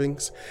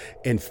servings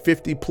in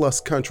 50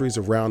 plus countries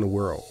around the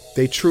world.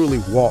 They truly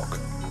walk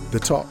the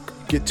talk.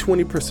 Get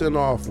 20%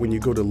 off when you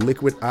go to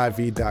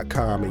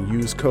liquidiv.com and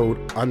use code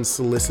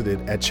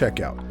UNSOLICITED at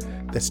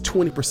checkout. That's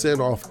 20%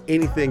 off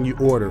anything you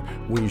order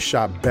when you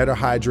shop Better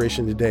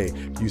Hydration today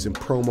using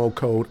promo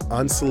code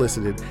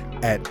UNSOLICITED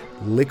at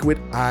liquidiv.com.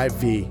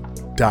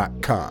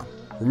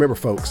 Remember,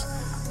 folks,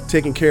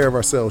 taking care of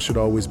ourselves should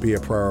always be a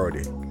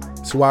priority.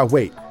 So why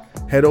wait?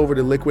 Head over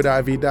to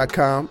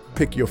liquidiv.com,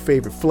 pick your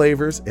favorite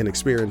flavors, and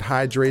experience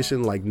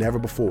hydration like never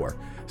before.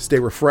 Stay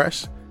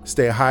refreshed,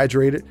 stay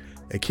hydrated,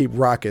 and keep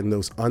rocking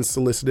those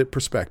unsolicited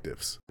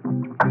perspectives.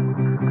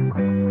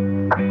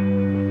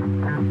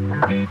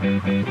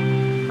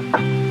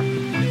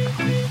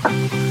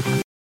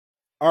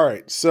 All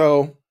right,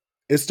 so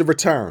it's the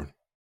return.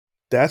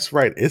 That's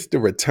right, it's the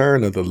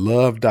return of the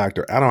Love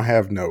Doctor. I don't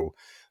have no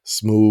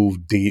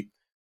smooth, deep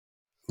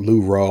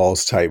Lou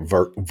Rawls type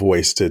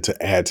voice to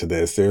add to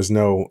this. There's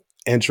no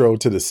intro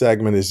to the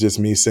segment. It's just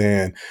me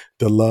saying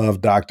the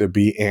Love Doctor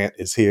B. Ant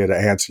is here to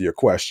answer your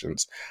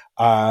questions.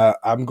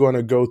 I'm going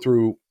to go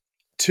through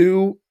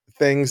 2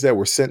 things that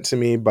were sent to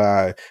me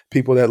by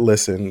people that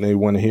listen. They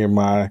want to hear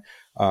my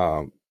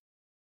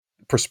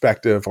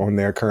perspective on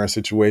their current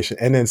situation.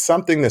 And then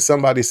something that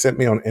somebody sent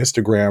me on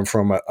Instagram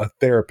from a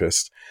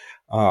therapist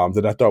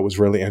that I thought was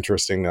really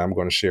interesting that I'm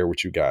going to share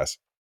with you guys.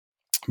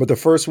 But the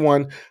first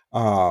one,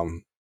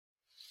 I'm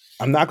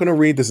not going to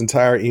read this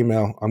entire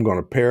email. I'm going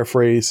to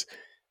paraphrase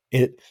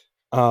it.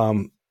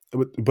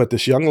 But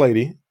this young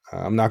lady,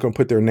 I'm not going to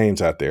put their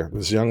names out there.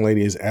 This young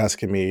lady is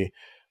asking me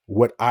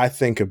what I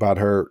think about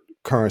her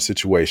current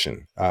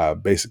situation.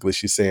 Basically,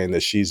 she's saying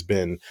that she's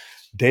been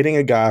dating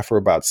a guy for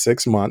about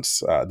 6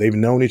 months. They've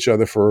known each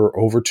other for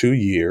over 2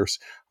 years.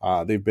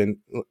 They've been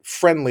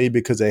friendly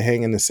because they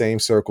hang in the same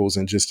circles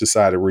and just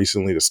decided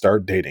recently to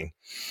start dating.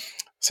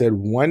 Said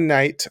one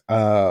night,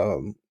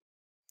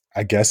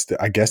 I guess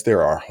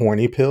there are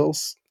horny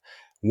pills.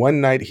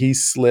 One night he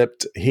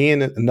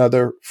and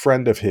another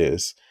friend of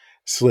his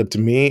slipped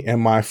me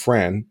and my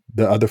friend,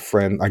 the other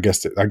friend, I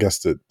guess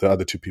the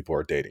other two people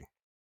are dating,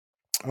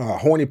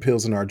 horny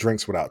pills in our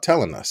drinks without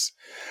telling us.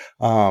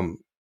 Um,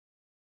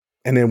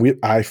 and then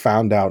I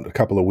found out a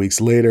couple of weeks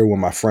later when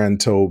my friend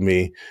told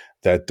me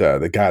that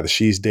the guy that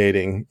she's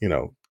dating,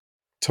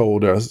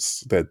 told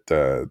us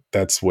that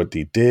that's what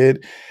he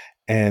did.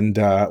 And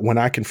when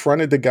I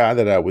confronted the guy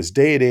that I was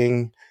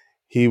dating,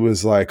 he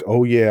was like,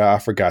 "Oh yeah, I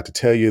forgot to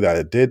tell you that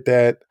I did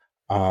that.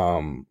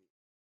 Um,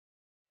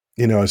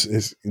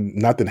 it's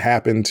nothing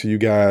happened to you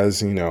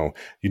guys. You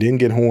didn't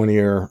get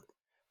hornier.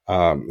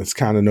 It's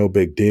kind of no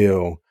big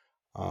deal."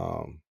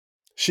 Um,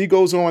 she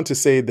goes on to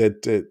say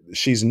that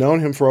she's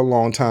known him for a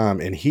long time,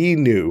 and he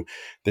knew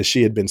that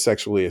she had been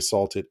sexually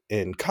assaulted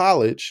in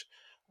college.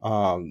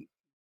 Um,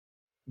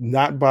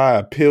 not by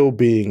a pill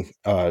being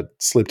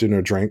slipped in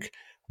her drink,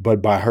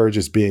 but by her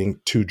just being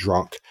too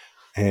drunk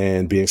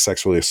and being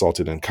sexually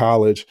assaulted in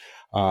college.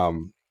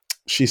 Um,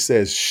 she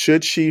says,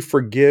 should she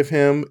forgive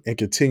him and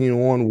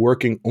continue on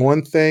working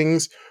on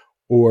things,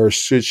 or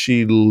should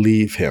she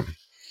leave him?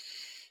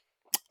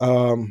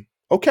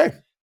 Okay.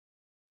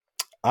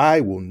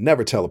 I will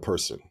never tell a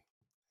person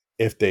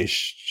if they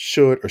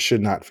should or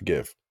should not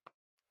forgive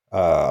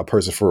a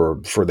person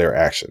for their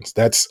actions.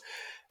 That's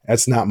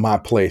not my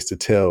place to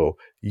tell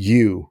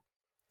you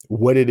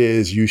what it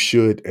is you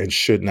should and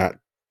should not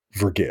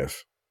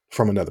forgive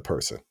from another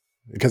person,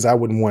 because I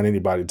wouldn't want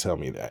anybody to tell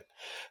me that.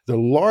 The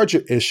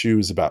larger issue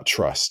is about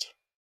trust.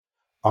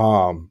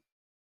 Um,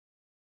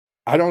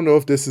 I don't know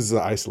if this is an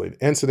isolated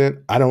incident.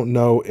 I don't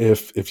know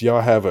if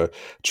y'all have a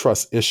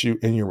trust issue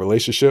in your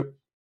relationship,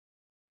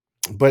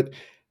 but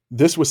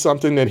this was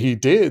something that he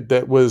did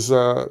that was,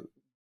 I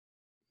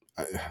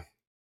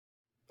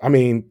I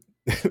mean,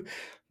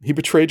 he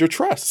betrayed your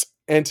trust.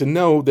 And to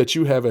know that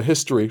you have a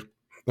history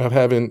of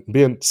having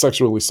been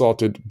sexually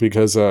assaulted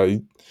because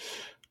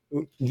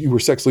you were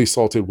sexually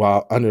assaulted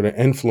while under the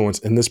influence,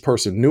 and this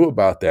person knew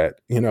about that.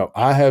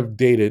 I have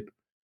dated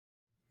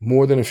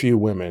more than a few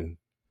women.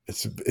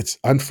 It's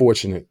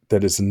unfortunate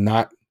that it's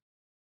not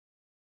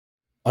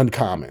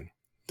uncommon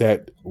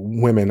that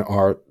women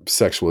are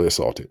sexually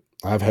assaulted.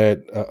 I've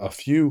had a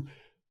few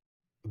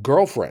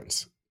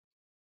girlfriends,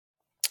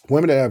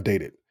 women that I've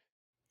dated,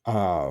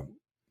 uh,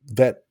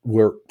 that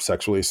were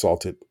sexually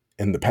assaulted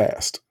in the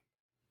past,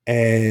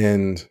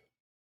 and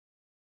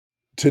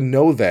to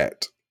know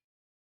that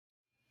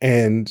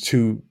and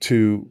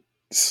to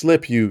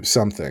slip you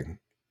something,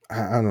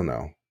 I don't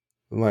know,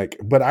 like,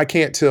 but I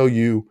can't tell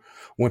you,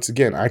 once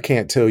again, I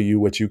can't tell you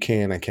what you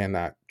can and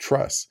cannot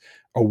trust,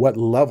 or what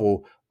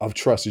level of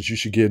trust that you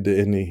should give to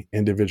any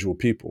individual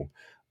people.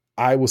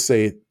 I will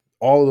say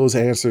all of those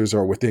answers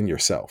are within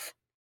yourself.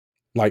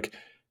 Like,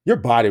 your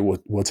body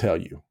will tell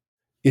you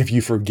if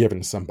you've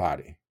forgiven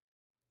somebody.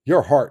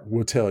 Your heart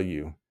will tell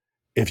you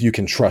if you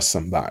can trust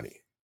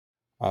somebody.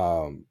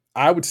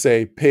 I would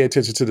say pay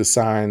attention to the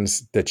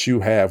signs that you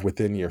have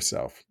within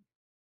yourself.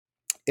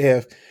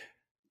 If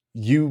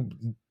you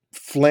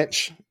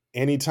flinch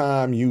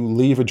anytime you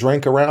leave a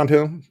drink around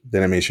him,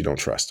 then it means you don't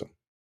trust him.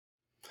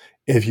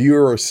 If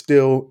you're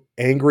still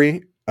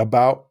angry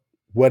about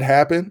what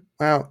happened,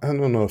 well, I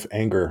don't know if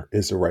anger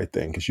is the right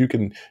thing, because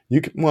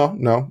well,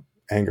 no,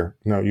 anger.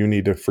 No, you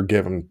need to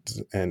forgive him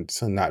and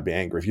to not be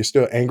angry. If you're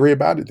still angry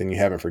about it, then you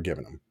haven't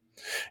forgiven him.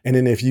 And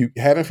then if you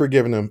haven't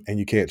forgiven them and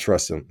you can't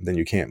trust them, then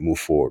you can't move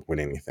forward with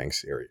anything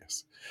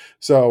serious.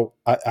 So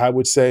I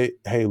would say,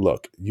 hey,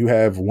 look, you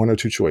have one or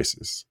two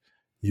choices.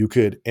 You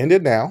could end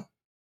it now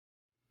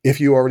if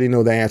you already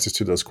know the answers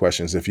to those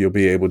questions, if you'll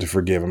be able to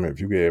forgive them, if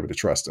you'll be able to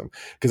trust them.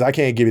 Because I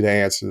can't give you the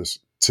answers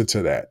to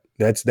that.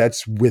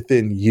 That's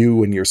within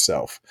you and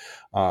yourself.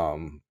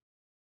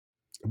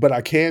 But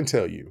I can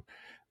tell you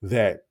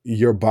that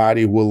your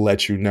body will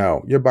let you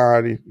know. Your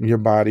body,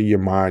 your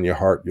mind, your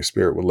heart, your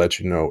spirit will let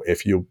you know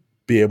if you'll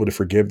be able to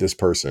forgive this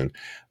person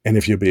and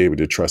if you'll be able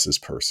to trust this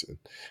person.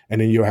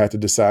 And then you'll have to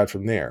decide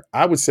from there.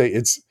 I would say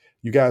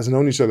you guys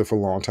known each other for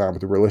a long time,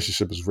 but the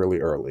relationship is really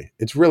early.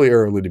 It's really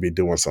early to be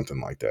doing something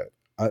like that.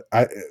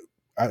 I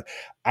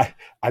I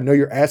I know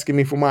you're asking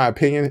me for my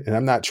opinion, and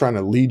I'm not trying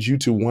to lead you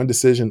to one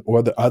decision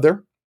or the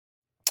other.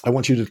 I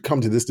want you to come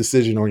to this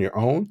decision on your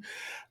own.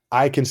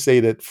 I can say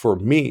that for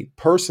me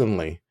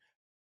personally,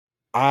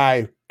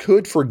 I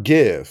could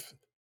forgive,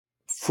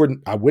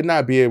 I would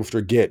not be able to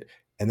forget,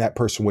 and that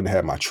person wouldn't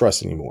have my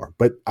trust anymore.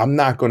 But I'm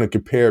not going to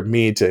compare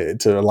me to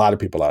a lot of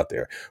people out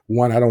there.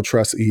 One, I don't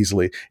trust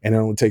easily, and it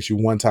only takes you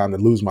one time to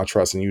lose my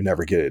trust and you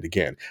never get it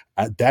again.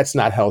 That's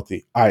not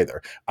healthy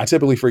either. I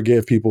typically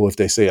forgive people if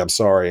they say I'm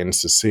sorry and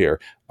it's sincere.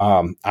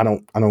 I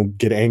don't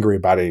get angry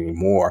about it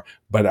anymore,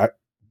 but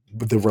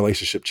the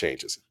relationship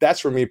changes. That's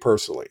for me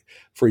personally.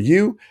 For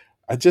you,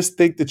 I just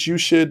think that you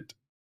should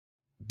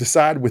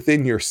decide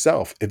within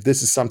yourself if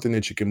this is something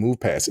that you can move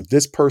past, if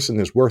this person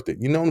is worth it.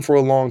 You've known them for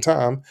a long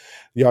time.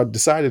 Y'all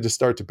decided to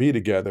start to be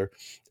together.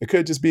 It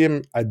could just be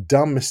a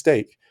dumb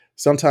mistake.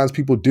 Sometimes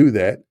people do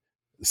that.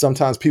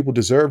 Sometimes people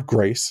deserve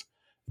grace.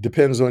 It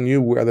depends on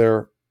you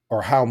whether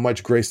or how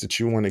much grace that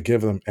you want to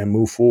give them and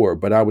move forward.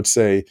 But I would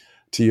say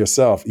to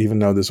yourself, even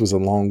though this was a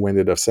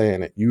long-winded of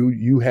saying it,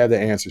 you have the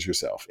answers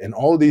yourself. In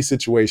all of these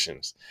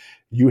situations,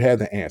 you have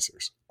the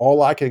answers.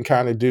 All I can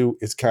kind of do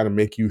is kind of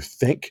make you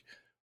think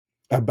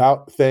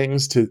about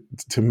things to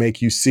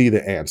make you see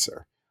the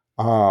answer.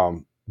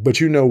 But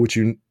you know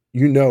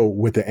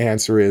what the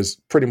answer is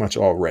pretty much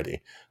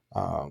already.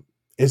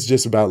 It's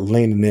just about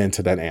leaning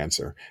into that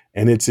answer.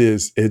 And it's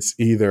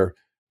either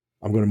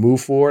I'm going to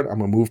move forward, I'm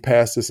going to move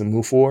past this and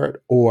move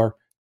forward, or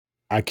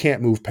I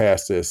can't move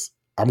past this.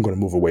 I'm going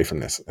to move away from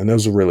this. And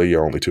those are really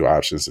your only two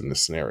options in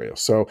this scenario.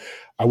 So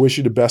I wish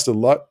you the best of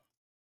luck.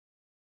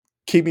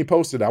 Keep me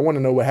posted. I want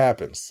to know what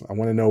happens. I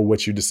want to know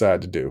what you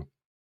decide to do.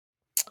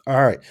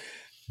 All right.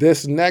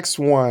 This next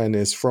one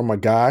is from a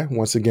guy.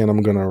 Once again,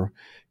 I'm going to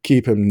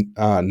keep him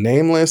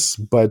nameless,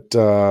 but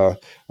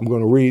I'm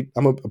going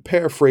to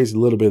paraphrase a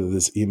little bit of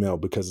this email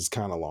because it's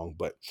kind of long,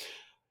 but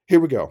here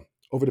we go.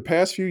 Over the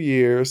past few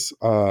years,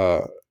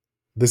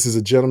 this is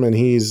a gentleman.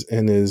 He's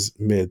in his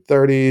mid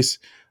 30s,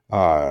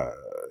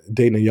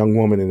 dating a young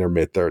woman in her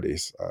mid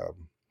 30s.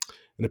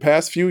 In the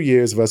past few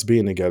years of us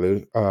being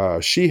together,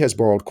 she has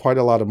borrowed quite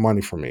a lot of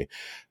money from me.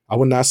 I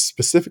will not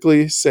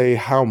specifically say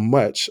how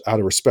much out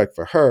of respect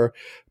for her,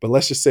 but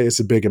let's just say it's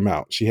a big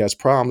amount. She has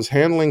problems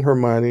handling her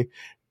money.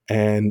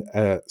 And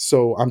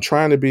so I'm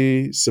trying to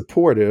be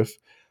supportive.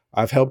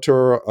 I've helped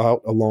her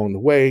out along the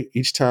way.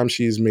 Each time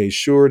she's made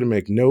sure to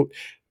make note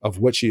of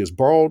what she has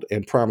borrowed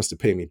and promised to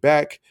pay me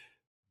back,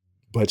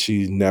 but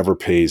she never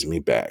pays me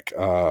back.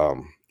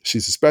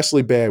 She's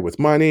especially bad with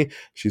money.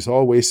 She's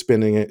always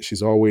spending it.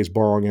 She's always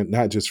borrowing it,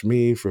 not just from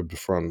me,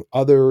 from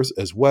others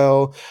as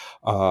well.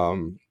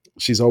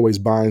 She's always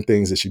buying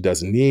things that she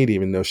doesn't need,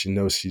 even though she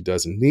knows she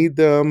doesn't need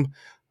them.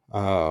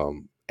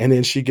 And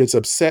then she gets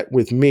upset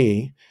with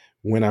me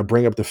when I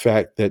bring up the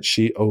fact that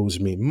she owes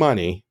me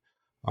money.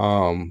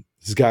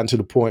 It's gotten to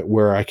the point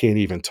where I can't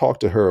even talk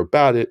to her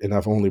about it. And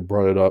I've only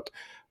brought it up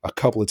a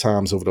couple of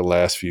times over the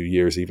last few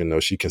years, even though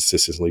she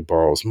consistently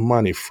borrows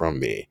money from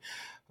me.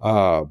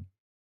 But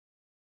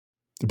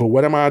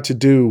what am I to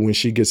do when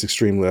she gets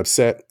extremely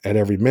upset at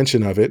every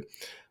mention of it?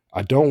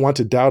 I don't want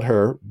to doubt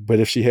her, but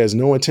if she has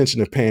no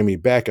intention of paying me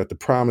back after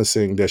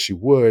promising that she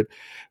would,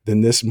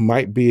 then this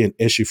might be an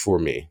issue for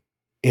me.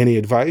 Any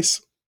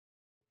advice?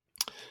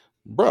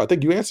 Bro, I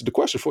think you answered the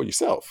question for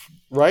yourself,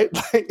 right?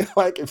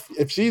 like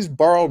if she's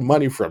borrowed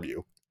money from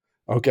you,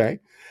 okay,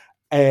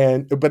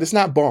 but it's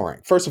not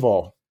borrowing. First of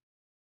all,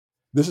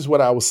 this is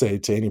what I will say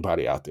to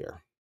anybody out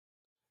there.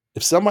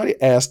 If somebody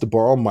asks to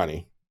borrow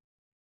money,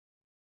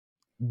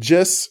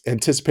 just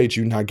anticipate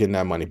you not getting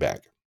that money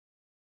back.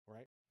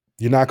 Right?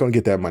 You're not going to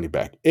get that money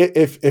back.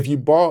 If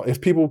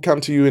people come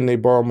to you and they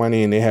borrow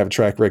money and they have a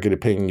track record of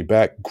paying you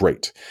back,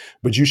 great.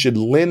 But you should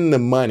lend the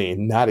money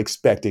not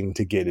expecting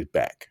to get it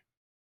back.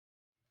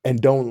 And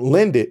don't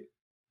lend it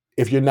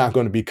if you're not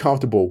going to be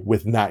comfortable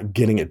with not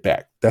getting it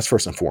back. That's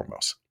first and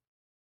foremost.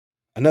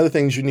 Another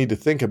thing you need to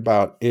think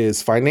about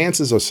is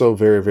finances are so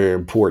very, very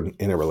important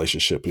in a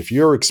relationship. If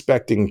you're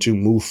expecting to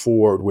move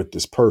forward with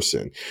this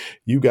person,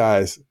 you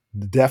guys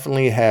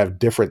definitely have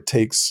different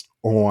takes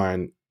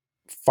on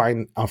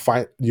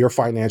your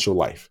financial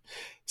life.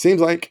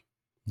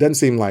 Doesn't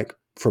seem like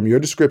from your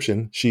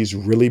description, she's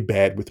really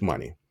bad with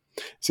money.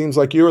 Seems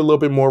like you're a little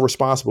bit more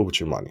responsible with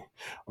your money.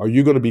 Are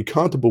you going to be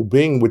comfortable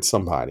being with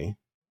somebody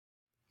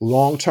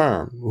long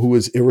term who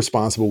is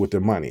irresponsible with their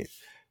money?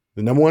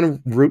 The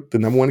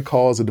number one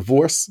cause of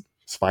divorce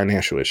is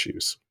financial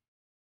issues.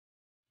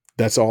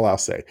 That's all I'll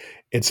say.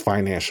 It's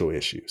financial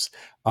issues.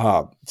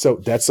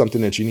 So that's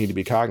something that you need to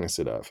be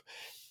cognizant of.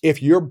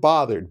 If you're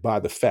bothered by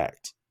the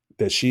fact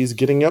that she's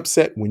getting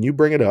upset when you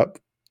bring it up,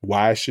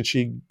 why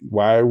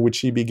would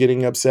she be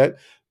getting upset?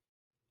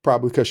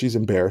 Probably because she's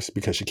embarrassed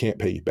because she can't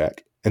pay you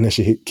back. And then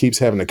she keeps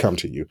having to come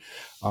to you.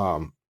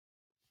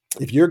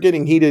 If you're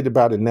getting heated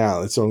about it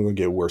now, it's only going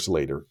to get worse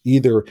later.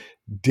 Either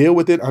deal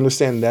with it,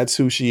 understand that's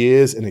who she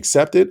is and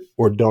accept it,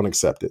 or don't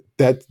accept it.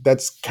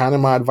 That's kind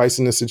of my advice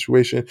in this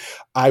situation.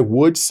 I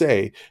would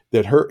say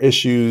that her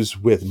issues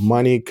with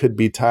money could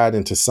be tied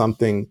into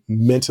something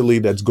mentally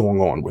that's going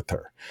on with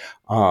her.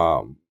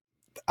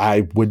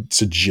 I would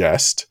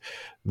suggest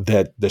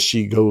that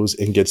she goes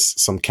and gets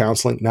some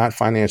counseling, not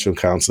financial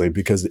counseling,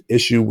 because the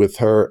issue with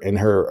her and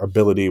her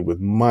ability with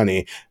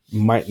money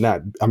might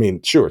not,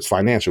 sure, it's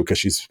financial because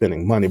she's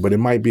spending money, but it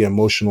might be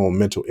emotional and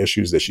mental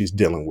issues that she's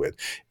dealing with.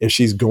 If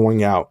she's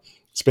going out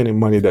spending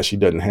money that she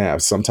doesn't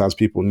have, sometimes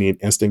people need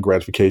instant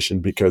gratification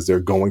because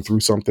they're going through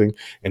something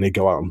and they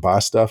go out and buy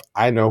stuff.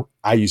 I know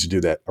I used to do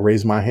that. I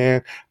raised my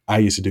hand. I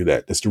used to do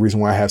that. That's the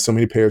reason why I have so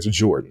many pairs of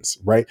Jordans,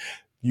 right?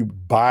 You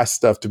buy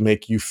stuff to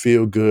make you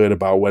feel good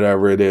about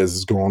whatever it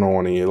is going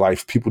on in your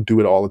life. People do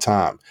it all the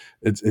time.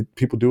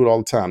 People do it all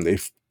the time. They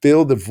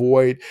fill the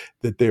void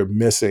that they're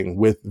missing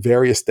with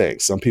various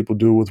things. Some people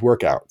do it with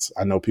workouts.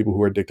 I know people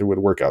who are addicted with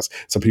workouts.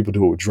 Some people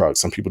do it with drugs.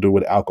 Some people do it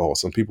with alcohol.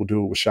 Some people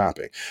do it with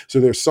shopping. So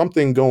there's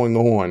something going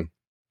on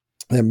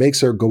that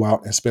makes her go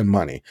out and spend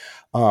money.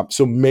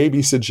 So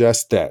maybe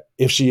suggest that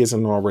if she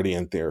isn't already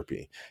in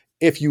therapy.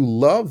 If you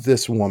love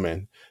this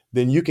woman,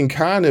 then you can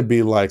kind of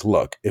be like,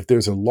 look, if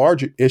there's a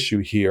larger issue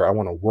here, I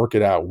want to work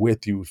it out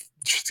with you,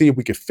 see if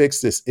we can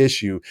fix this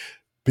issue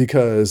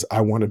because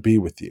I want to be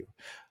with you.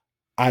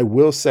 I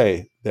will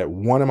say that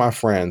one of my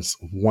friends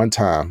one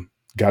time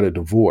got a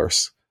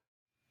divorce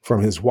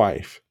from his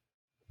wife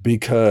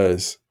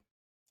because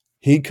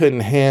he couldn't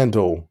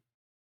handle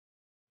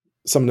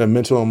some of the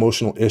mental and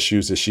emotional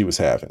issues that she was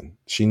having.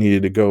 She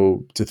needed to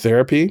go to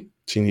therapy.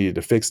 She needed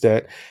to fix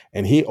that.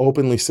 And he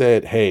openly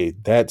said, hey,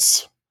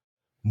 that's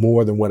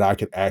more than what I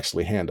could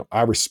actually handle.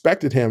 I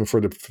respected him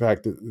for the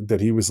fact that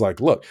he was like,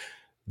 look,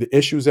 the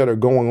issues that are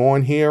going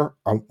on here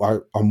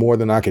are more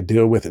than I could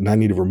deal with, and I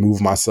need to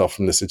remove myself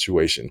from the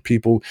situation.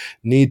 People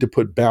need to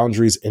put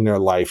boundaries in their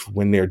life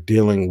when they're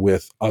dealing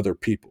with other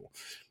people.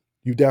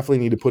 You definitely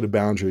need to put a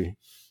boundary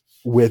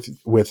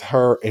with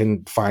her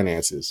in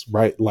finances,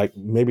 right? Like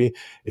maybe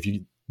if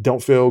you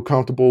don't feel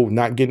comfortable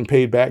not getting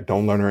paid back,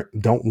 don't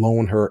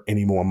loan her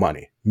any more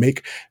money.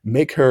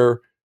 Make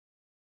her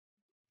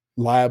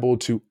liable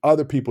to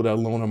other people that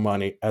loan her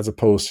money as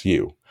opposed to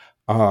you.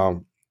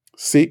 Um,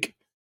 seek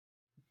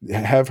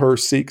have her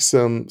seek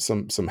some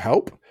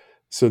help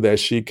so that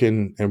she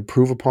can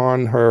improve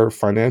upon her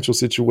financial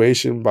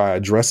situation by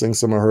addressing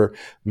some of her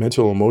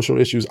mental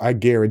emotional issues. I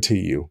guarantee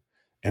you,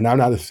 and I'm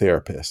not a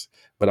therapist,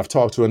 but I've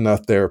talked to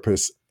enough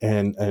therapists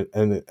and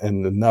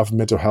enough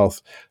mental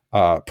health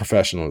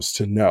professionals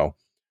to know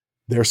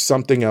there's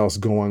something else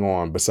going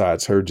on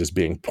besides her just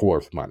being poor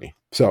with money.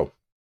 So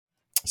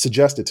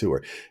suggest it to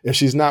her. If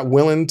she's not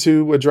willing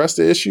to address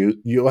the issue,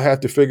 you'll have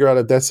to figure out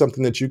if that's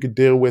something that you could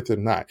deal with or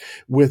not.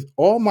 With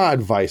all my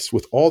advice,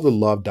 with all the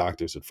Love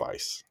Doctor's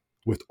advice,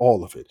 with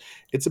all of it,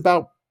 it's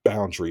about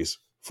boundaries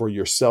for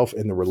yourself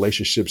and the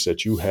relationships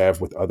that you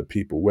have with other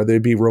people, whether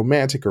it be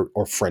romantic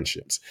or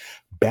friendships.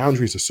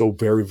 Boundaries are so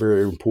very,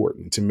 very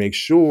important to make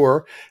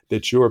sure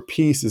that your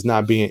peace is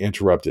not being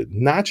interrupted,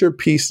 not your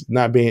peace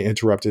not being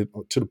interrupted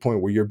to the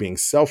point where you're being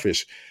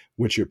selfish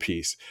with your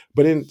peace.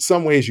 But in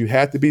some ways you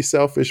have to be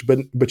selfish,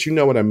 but you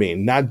know what I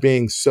mean, not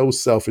being so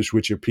selfish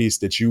with your peace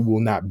that you will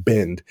not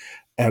bend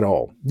at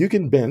all. You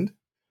can bend,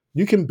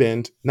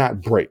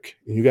 not break.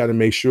 And you got to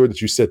make sure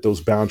that you set those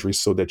boundaries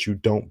so that you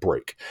don't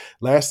break.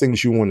 Last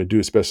things you want to do,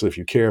 especially if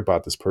you care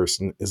about this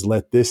person, is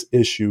let this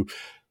issue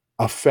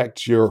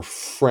affect your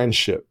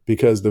friendship,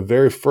 because the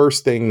very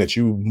first thing that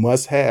you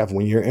must have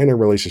when you're in a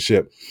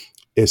relationship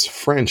is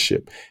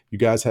friendship. You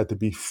guys have to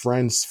be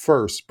friends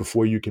first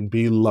before you can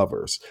be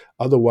lovers.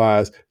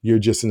 Otherwise, you're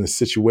just in a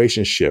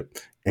situationship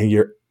and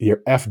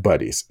you're F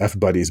buddies. F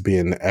buddies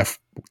being the F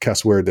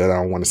cuss word that I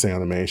don't want to say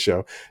on the main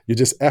show. You're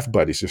just F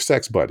buddies. You're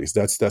sex buddies.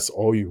 That's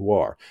all you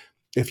are.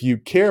 If you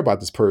care about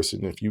this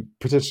person, if you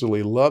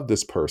potentially love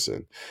this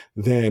person,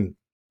 then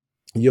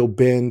you'll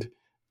bend,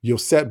 you'll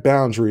set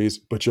boundaries,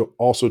 but you'll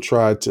also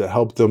try to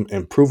help them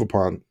improve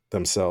upon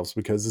themselves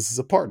because this is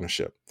a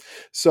partnership.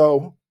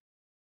 So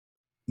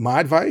my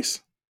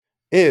advice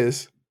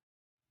is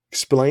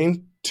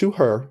explain to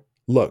her,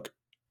 look,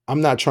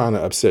 I'm not trying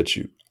to upset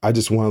you. I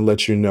just want to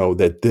let you know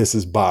that this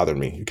is bothering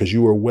me, because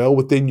you are well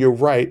within your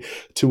right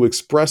to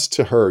express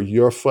to her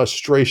your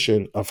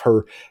frustration of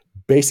her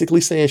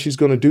basically saying she's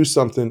going to do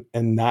something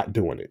and not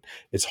doing it.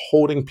 It's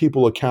holding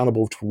people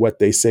accountable to what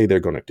they say they're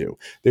going to do.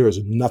 There is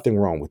nothing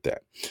wrong with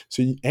that.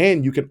 So,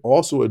 and you can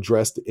also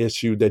address the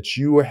issue that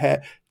you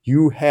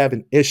have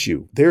an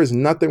issue. There is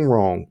nothing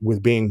wrong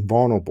with being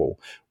vulnerable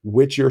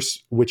with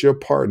your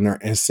partner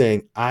and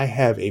saying, I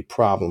have a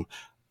problem.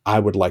 I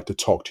would like to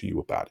talk to you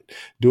about it.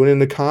 Do it in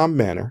a calm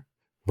manner,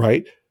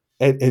 right?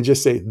 And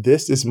just say,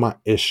 this is my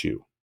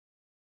issue.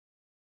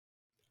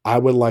 I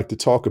would like to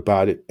talk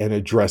about it and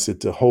address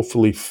it to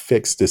hopefully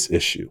fix this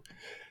issue.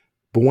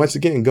 But once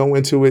again, go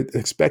into it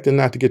expecting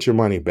not to get your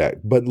money back,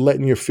 but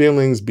letting your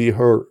feelings be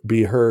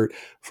heard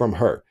from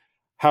her.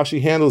 How she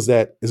handles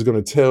that is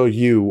going to tell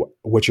you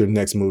what your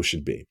next move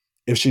should be.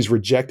 If she's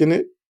rejecting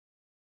it,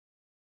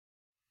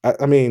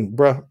 I mean,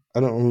 bruh, I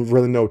don't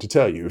really know what to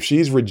tell you. If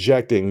she's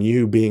rejecting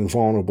you being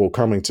vulnerable,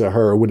 coming to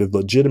her with a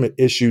legitimate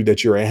issue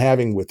that you're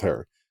having with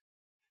her,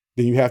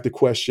 then you have to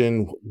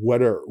question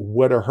what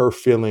are her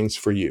feelings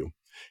for you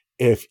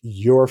if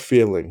your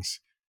feelings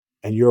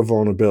and your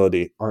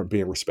vulnerability aren't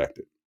being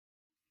respected.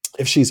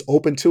 If she's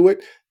open to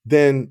it,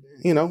 then,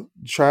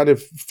 try to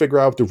figure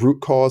out the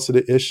root cause of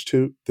the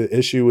issue. The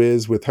issue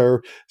is with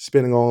her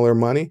spending all her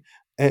money,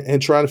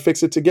 and try to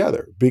fix it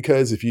together.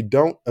 Because if you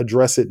don't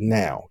address it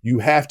now, you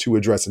have to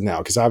address it now,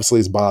 because obviously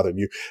it's bothering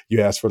you.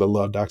 You asked for the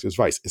Love Doctor's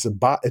advice.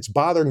 It's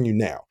bothering you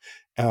now.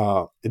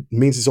 It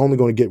means it's only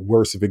going to get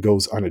worse if it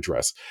goes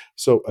unaddressed.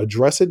 So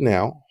address it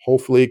now.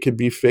 Hopefully it could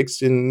be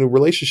fixed and the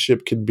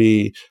relationship could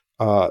be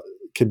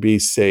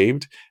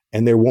saved,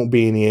 and there won't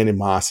be any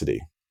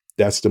animosity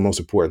That's the most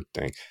important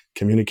thing.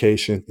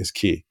 Communication is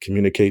key.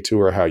 Communicate to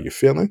her how you're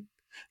feeling.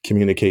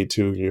 Communicate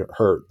to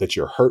her that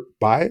you're hurt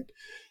by it,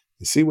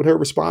 and see what her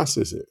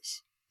responses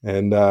is.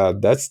 And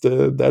that's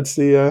the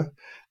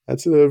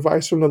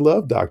advice from the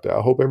love doctor.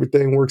 I hope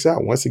everything works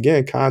out. Once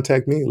again,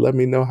 contact me. Let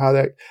me know how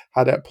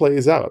that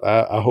plays out.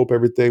 I hope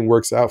everything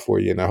works out for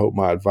you, and I hope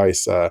my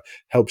advice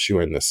helps you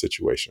in this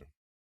situation.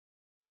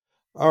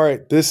 All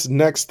right, this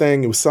next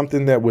thing, it was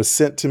something that was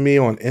sent to me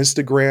on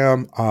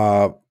Instagram.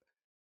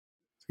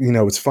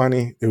 It's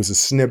funny. It was a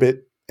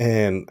snippet,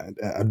 and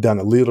I've done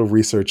a little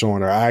research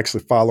on her. I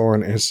actually follow her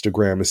on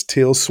Instagram. It's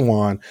Teal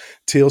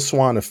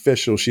Swan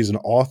Official. She's an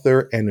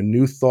author and a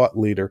new thought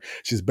leader.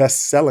 She's a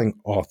best-selling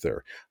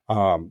author.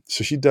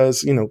 So she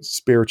does,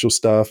 spiritual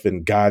stuff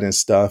and guidance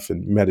stuff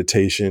and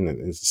meditation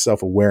and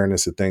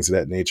self-awareness and things of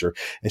that nature.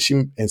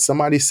 And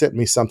somebody sent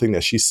me something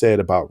that she said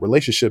about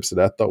relationships that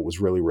I thought was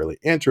really, really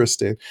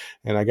interesting.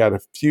 And I got a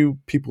few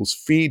people's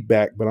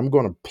feedback, but I'm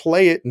going to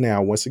play it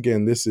now. Once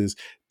again, this is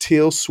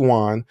Teal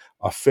Swan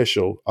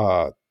Official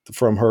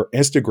from her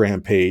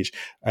Instagram page.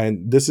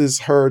 And this is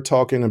her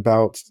talking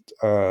about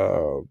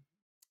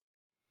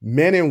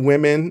men and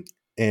women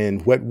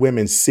and what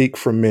women seek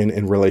from men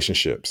in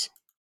relationships.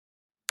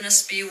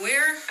 Just be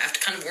aware, I have to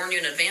kind of warn you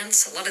in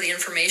advance, a lot of the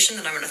information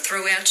that I'm going to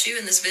throw at you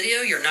in this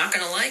video, you're not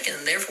going to like,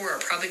 and therefore are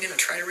probably going to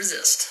try to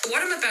resist.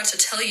 What I'm about to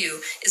tell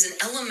you is an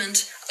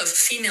element of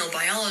female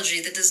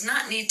biology that does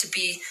not need to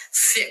be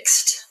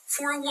fixed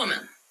for a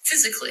woman,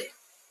 physically.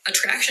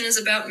 Attraction is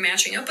about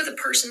matching up with a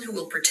person who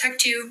will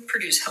protect you,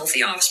 produce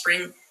healthy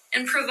offspring,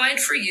 and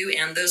provide for you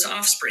and those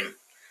offspring.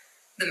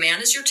 The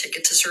man is your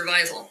ticket to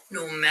survival.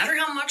 No matter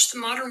how much the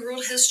modern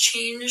world has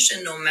changed,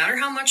 and no matter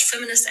how much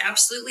feminists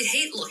absolutely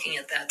hate looking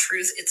at that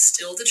truth, it's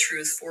still the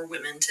truth for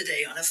women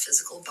today on a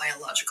physical,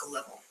 biological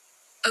level.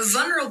 A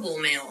vulnerable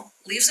male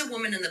leaves a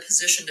woman in the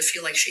position to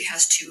feel like she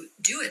has to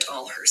do it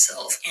all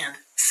herself and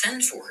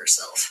fend for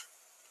herself.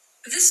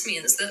 This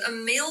means that a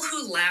male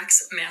who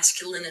lacks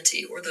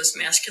masculinity, or those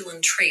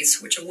masculine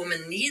traits which a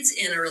woman needs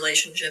in a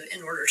relationship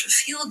in order to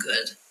feel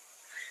good,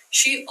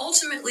 she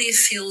ultimately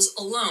feels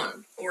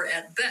alone, or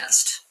at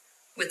best,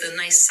 with a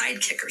nice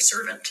sidekick or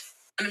servant.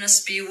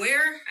 Feminists beware.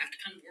 I have to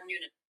kind of warn you.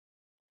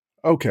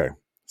 Okay,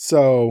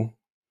 so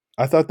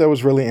I thought that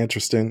was really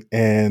interesting,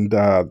 and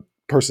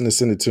person that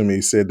sent it to me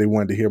said they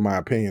wanted to hear my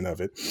opinion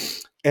of it,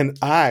 and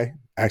I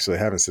actually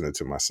haven't sent it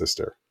to my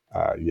sister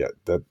yet.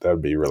 That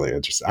would be really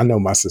interesting. I know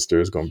my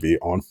sister is going to be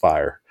on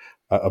fire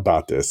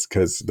about this,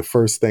 because the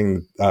first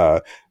thing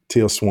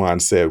Teal Swan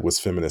said was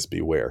 "feminists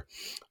beware."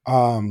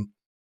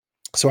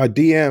 So I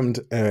DM'd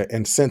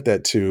and sent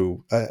that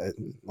to a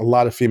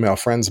lot of female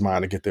friends of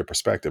mine to get their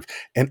perspective.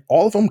 And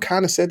all of them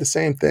kind of said the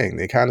same thing.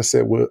 They kind of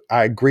said, well,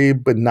 I agree,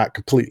 but not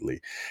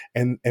completely.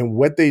 And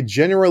what they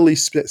generally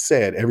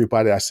said,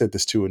 everybody I said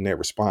this to in their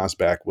response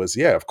back was,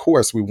 yeah, of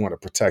course we want a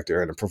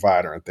protector and a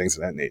provider and things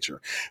of that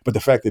nature. But the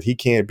fact that he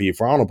can't be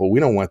vulnerable,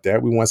 we don't want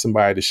that. We want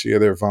somebody to share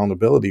their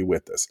vulnerability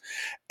with us.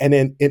 And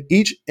then in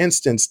each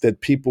instance that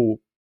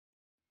people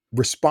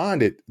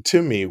responded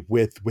to me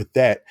with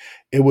that,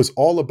 it was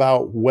all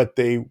about what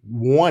they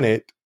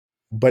wanted,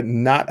 but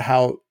not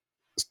how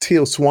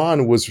Teal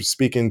Swan was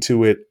speaking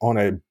to it on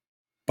a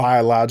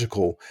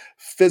biological,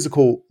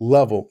 physical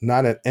level,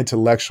 not an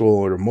intellectual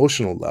or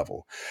emotional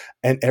level.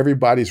 And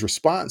everybody's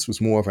response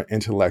was more of an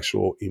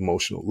intellectual,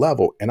 emotional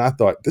level. And I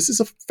thought, this is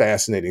a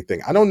fascinating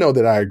thing. I don't know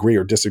that I agree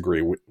or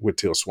disagree with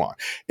Teal Swan.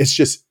 It's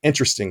just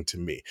interesting to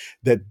me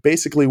that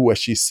basically what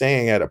she's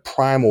saying at a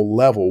primal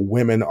level,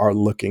 women are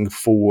looking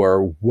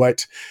for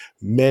what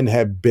men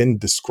have been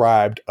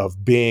described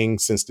of being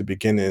since the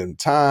beginning of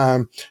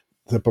time,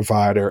 the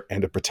provider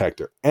and the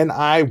protector. And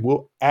I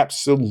will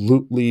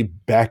absolutely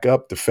back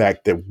up the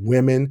fact that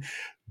women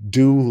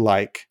do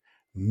like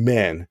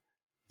men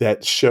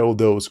that show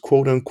those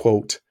quote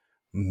unquote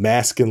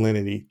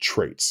masculinity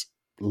traits: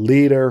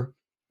 leader,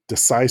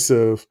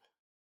 decisive,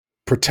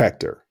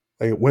 protector.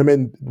 Like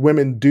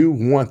women do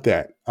want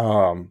that.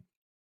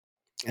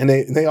 And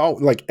they all,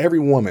 like, every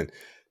woman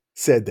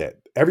said that.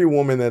 Every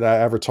woman that I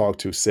ever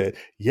talked to said,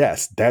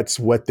 yes, that's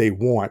what they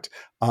want,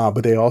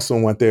 but they also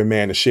want their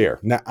man to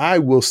share. Now, I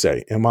will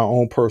say, in my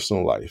own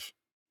personal life,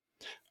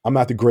 I'm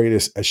not the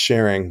greatest at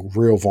sharing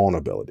real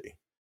vulnerability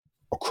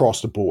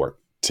across the board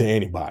to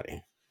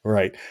anybody,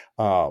 right?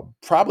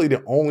 Probably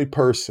the only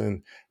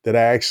person that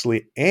I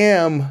actually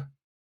am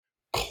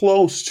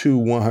close to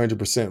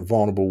 100%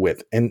 vulnerable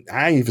with, and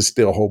I even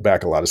still hold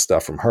back a lot of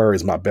stuff from her,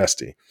 is my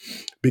bestie,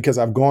 because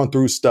I've gone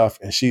through stuff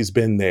and she's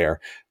been there,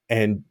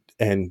 and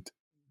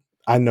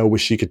I know what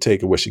she could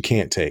take and what she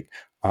can't take,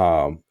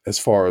 as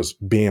far as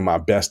being my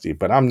bestie.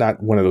 But I'm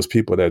not one of those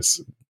people that's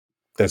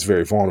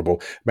very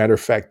vulnerable. Matter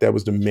of fact, that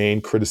was the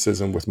main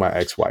criticism with my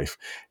ex-wife,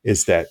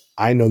 is that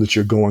I know that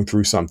you're going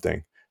through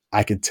something.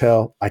 I can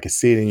tell, I can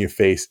see it in your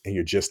face, and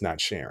you're just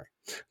not sharing.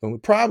 The only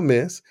problem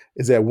is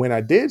that when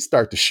I did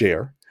start to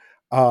share,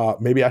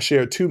 maybe I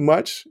shared too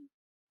much.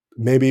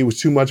 Maybe it was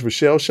too much of a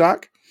shell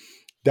shock.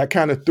 That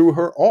kind of threw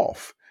her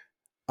off.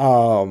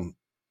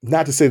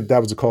 not to say that that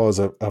was the cause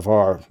of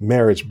our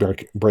marriage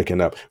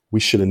breaking up. We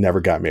should have never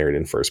got married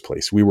in the first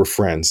place. We were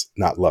friends,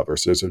 not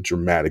lovers. There's a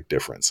dramatic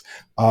difference.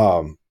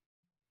 And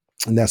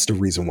that's the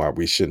reason why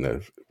we should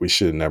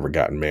have never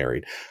gotten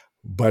married.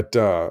 But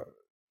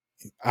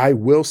I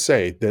will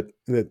say that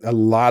a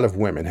lot of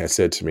women have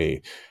said to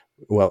me,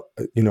 well,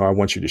 I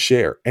want you to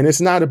share. And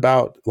it's not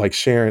about like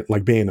sharing,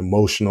 like being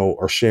emotional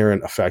or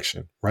sharing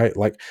affection, right?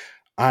 Like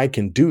I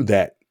can do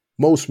that.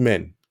 Most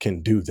men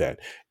can do that.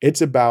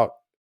 It's about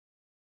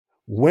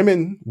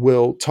women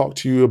will talk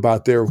to you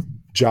about their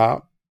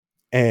job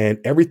and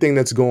everything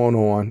that's going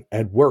on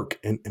at work.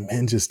 And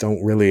men just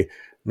don't really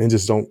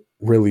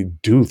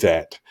do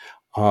that.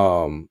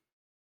 Um,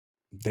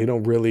 they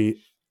don't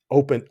really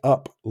open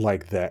up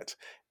like that.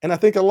 And I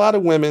think a lot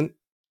of women,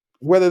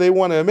 whether they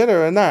want to admit it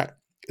or not,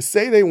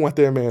 say they want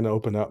their man to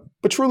open up,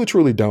 but truly,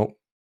 truly don't.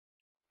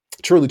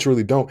 Truly,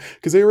 truly don't.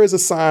 Because there is a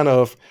sign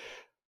of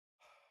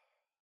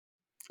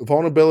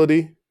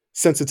vulnerability,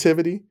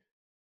 sensitivity,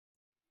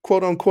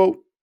 quote unquote,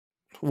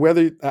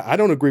 whether I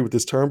don't agree with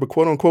this term, but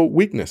quote unquote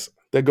weakness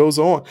that goes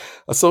on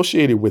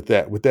associated with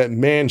that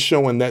man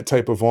showing that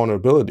type of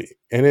vulnerability.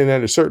 And then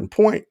at a certain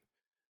point,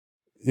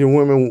 your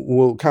women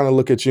will kind of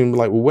look at you and be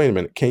like, well, wait a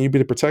minute, can you be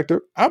the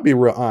protector? I'll be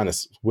real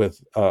honest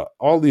with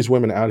all these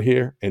women out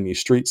here in these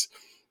streets.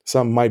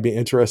 Some might be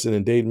interested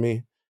in dating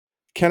me.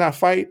 Can I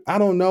fight? I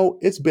don't know.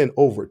 It's been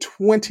over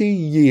 20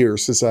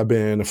 years since I've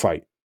been in a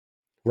fight.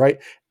 Right.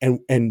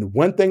 And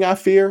one thing I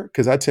fear,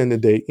 because I tend to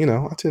date,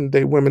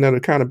 women that are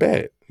kind of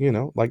bad,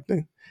 like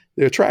they're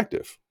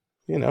attractive,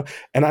 and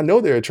I know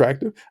they're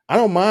attractive. I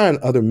don't mind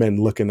other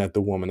men looking at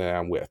the woman that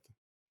I'm with.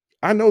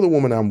 I know the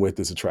woman I'm with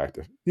is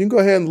attractive. You can go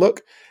ahead and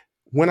look.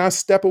 When I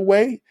step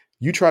away,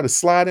 you try to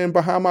slide in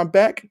behind my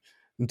back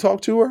and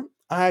talk to her.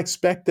 I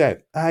expect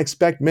that. I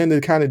expect men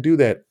to kind of do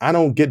that. I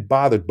don't get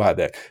bothered by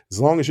that.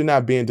 As long as you're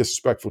not being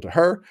disrespectful to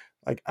her,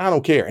 like I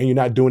don't care. And you're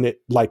not doing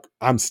it like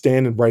I'm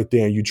standing right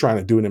there and you trying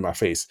to do it in my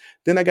face.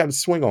 Then I got to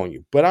swing on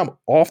you. But I'm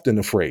often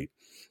afraid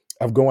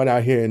of going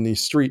out here in these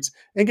streets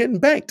and getting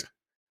banked.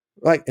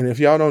 Like, and if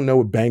y'all don't know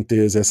what banked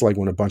is, that's like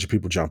when a bunch of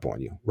people jump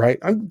on you, right?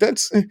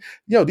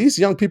 These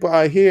young people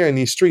out here in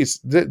these streets,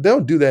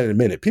 they'll do that in a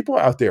minute. People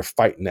are out there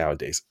fighting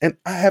nowadays. And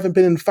I haven't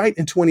been in a fight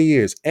in 20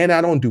 years. And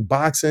I don't do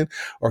boxing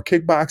or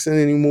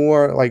kickboxing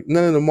anymore, like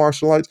none of the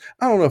martial arts.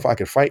 I don't know if I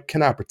can fight.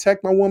 Can I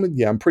protect my woman?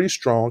 Yeah, I'm pretty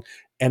strong.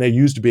 And I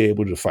used to be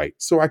able to fight.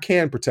 So I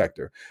can protect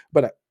her.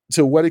 But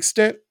to what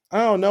extent?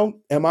 I don't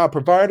know. Am I a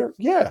provider?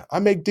 Yeah, I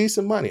make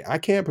decent money. I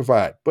can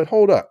provide. But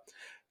hold up.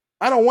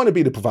 I don't want to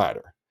be the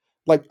provider.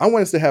 Like, I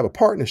want us to have a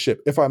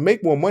partnership. If I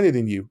make more money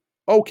than you,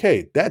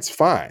 okay, that's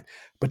fine.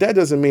 But that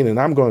doesn't mean that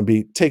I'm going to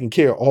be taking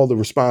care of all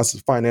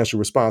the financial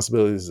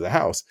responsibilities of the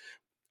house.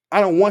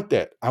 I don't want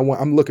that.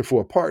 I'm looking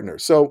for a partner.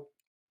 So,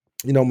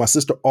 my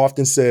sister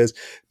often says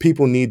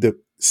people need to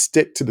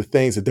stick to the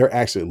things that they're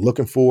actually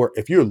looking for.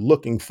 If you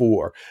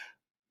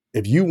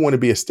want to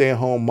be a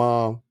stay-at-home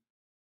mom,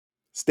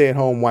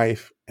 stay-at-home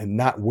wife, and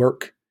not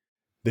work,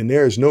 then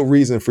there is no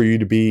reason for you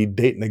to be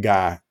dating a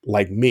guy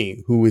like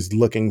me who is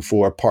looking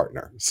for a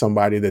partner,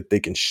 somebody that they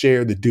can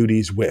share the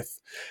duties with.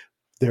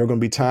 There are going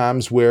to be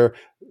times where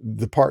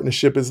the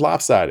partnership is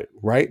lopsided,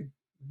 right?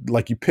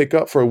 Like you pick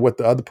up for what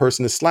the other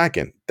person is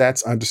slacking.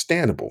 That's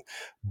understandable.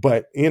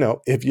 But,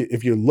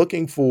 if you're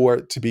looking for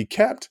it to be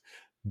kept,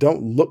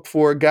 don't look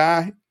for a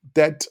guy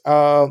that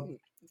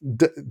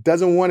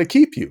doesn't want to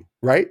keep you,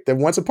 right? That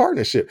wants a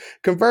partnership.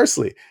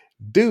 Conversely,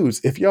 dudes,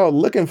 if y'all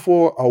looking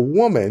for a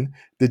woman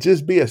to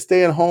just be a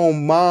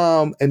stay-at-home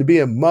mom and to be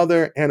a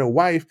mother and a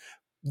wife,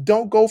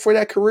 don't go for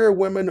that career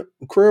woman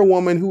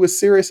who is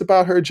serious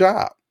about her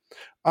job.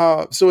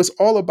 So it's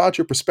all about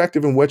your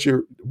perspective and what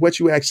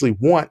you actually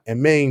want,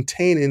 and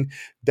maintaining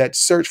that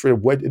search for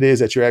what it is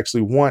that you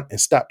actually want, and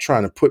stop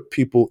trying to put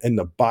people in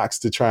the box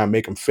to try and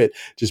make them fit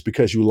just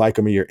because you like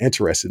them and you're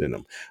interested in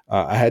them.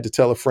 I had to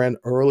tell a friend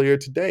earlier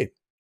today,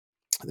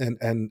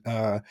 and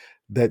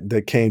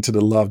that came to the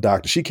Love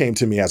Doctor. She came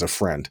to me as a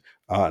friend,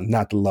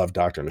 not the Love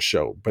Doctor in the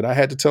show. But I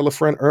had to tell a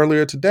friend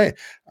earlier today.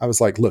 I was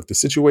like, look, the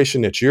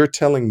situation that you're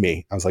telling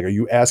me, I was like, are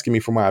you asking me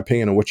for my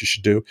opinion on what you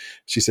should do?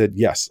 She said,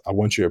 yes, I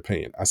want your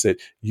opinion. I said,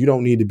 you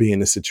don't need to be in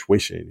this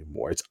situation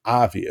anymore. It's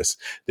obvious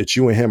that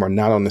you and him are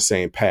not on the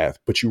same path,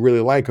 but you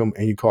really like him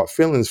and you caught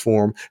feelings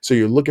for him. So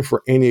you're looking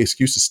for any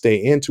excuse to stay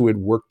into it,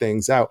 work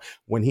things out,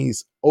 when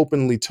he's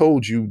openly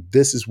told you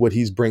this is what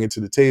he's bringing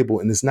to the table,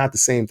 and it's not the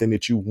same thing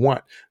that you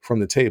want from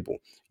the table.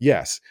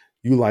 Yes,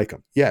 you like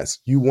him. Yes,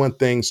 you want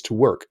things to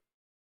work.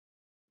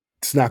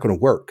 It's not going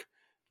to work.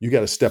 You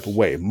got to step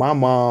away. My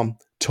mom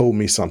told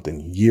me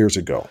something years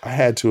ago. I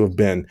had to have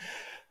been,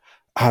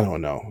 I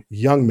don't know,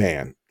 young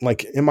man,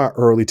 like in my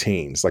early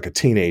teens, like a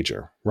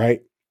teenager,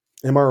 right?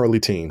 In my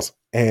early teens.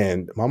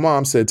 And my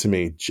mom said to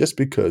me, just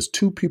because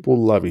two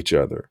people love each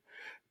other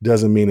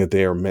doesn't mean that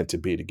they are meant to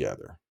be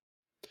together.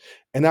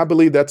 And I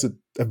believe that's a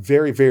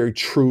very, very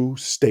true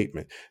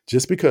statement.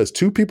 Just because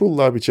two people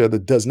love each other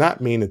does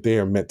not mean that they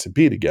are meant to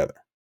be together.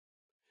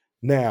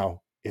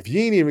 Now, if you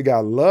ain't even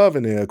got love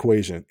in the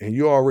equation and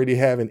you're already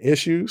having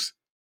issues,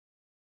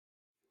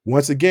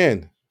 Once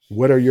again,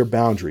 what are your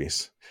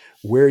boundaries?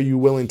 Where are you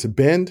willing to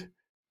bend,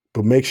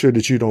 but make sure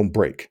that you don't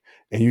break?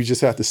 And you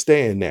just have to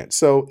stay in that.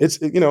 So it's,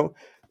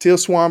 Teal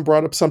Swan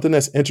brought up something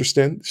that's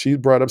interesting. She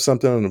brought up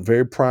something on a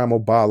very primal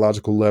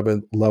biological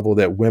level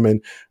that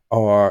women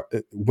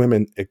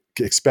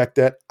expect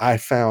that. I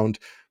found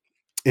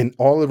in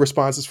all the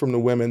responses from the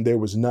women, there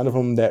was none of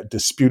them that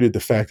disputed the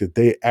fact that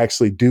they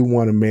actually do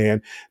want a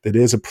man that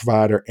is a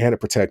provider and a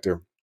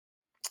protector,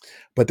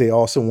 but they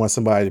also want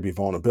somebody to be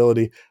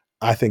vulnerability.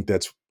 I think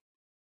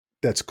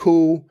that's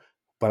cool,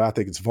 but I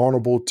think it's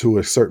vulnerable to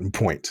a certain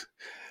point,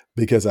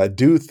 because I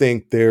do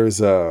think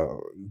there's a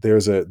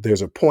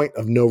point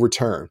of no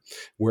return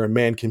where a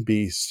man can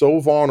be so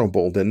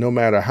vulnerable that no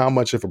matter how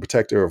much of a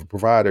protector or a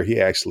provider he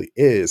actually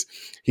is,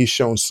 he's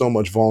shown so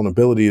much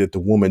vulnerability that the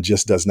woman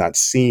just does not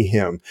see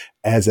him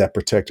as that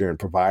protector and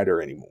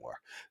provider anymore.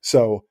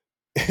 So,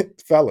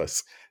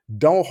 fellas,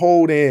 don't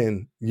hold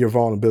in your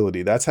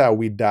vulnerability. That's how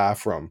we die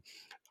from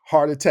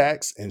heart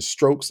attacks and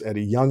strokes at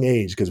a young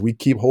age, because we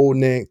keep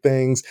holding in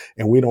things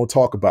and we don't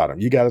talk about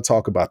them. You got to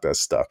talk about that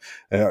stuff.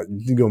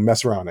 You're going to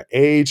mess around at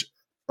age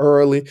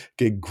early,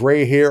 get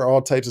gray hair,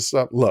 all types of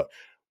stuff. Look,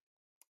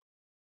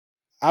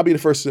 I'll be the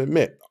first to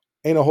admit,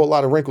 ain't a whole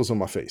lot of wrinkles on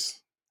my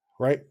face,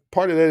 right?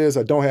 Part of that is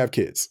I don't have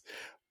kids.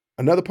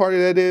 Another part of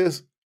that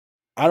is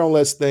I don't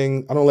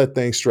let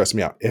things stress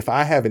me out. If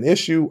I have an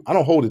issue, I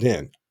don't hold it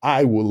in.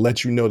 I will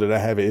let you know that I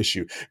have an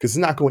issue, because it's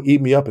not going to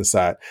eat me up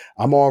inside.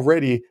 I'm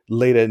already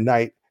late at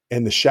night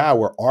in the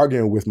shower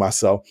arguing with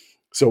myself.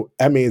 So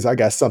that means I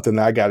got something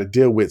that I got to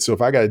deal with. So if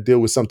I got to deal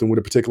with something with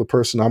a particular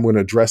person, I'm going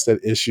to address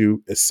that issue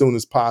as soon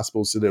as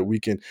possible so that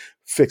we can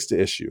fix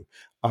the issue.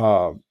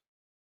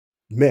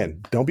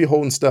 Men, don't be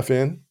holding stuff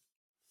in.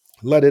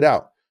 Let it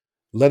out.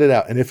 Let it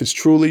out. And if it's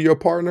truly your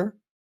partner,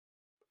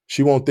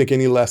 she won't think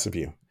any less of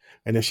you.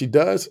 And if she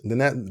does, then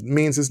that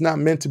means it's not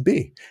meant to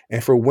be.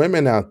 And for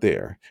women out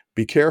there,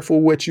 be careful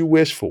what you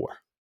wish for.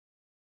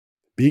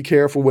 Be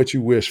careful what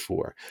you wish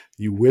for.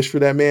 You wish for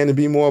that man to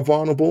be more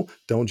vulnerable.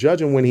 Don't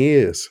judge him when he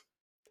is.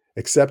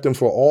 Accept him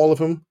for all of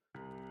him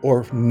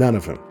or none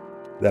of him.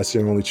 That's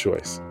your only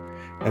choice.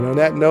 And on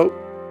that note,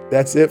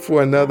 that's it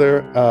for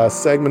another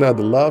segment of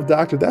The Love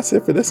Doctor. That's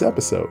it for this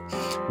episode.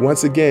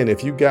 Once again,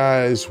 if you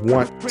guys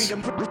want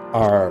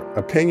our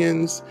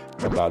opinions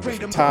about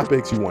different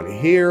topics, you want to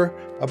hear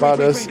about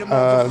us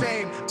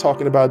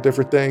talking about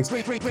different things,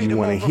 if you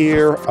want to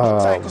hear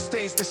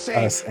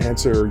us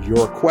answer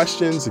your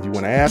questions, if you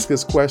want to ask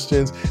us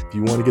questions, if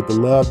you want to get the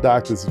Love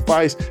Doctor's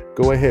advice,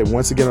 go ahead.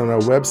 Once again, on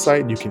our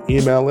website, you can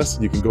email us.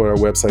 You can go to our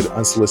website at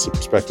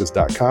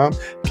unsolicitedperspectives.com.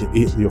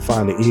 You'll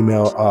find the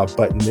email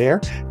button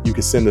there. You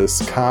can send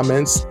us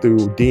comments through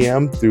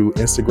DM, through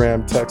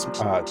Instagram, text,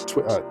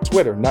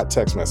 Twitter, not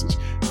text message.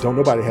 Don't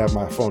nobody have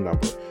my phone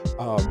number.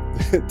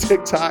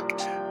 TikTok,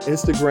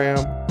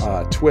 Instagram,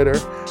 Twitter.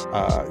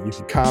 You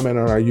can comment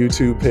on our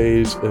YouTube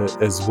page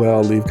as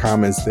well. Leave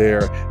comments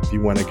there if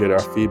you want to get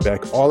our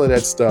feedback. All of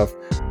that stuff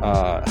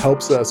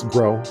helps us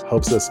grow,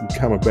 helps us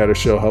become a better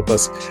show, help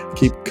us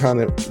keep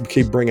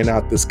bringing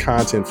out this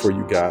content for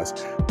you guys.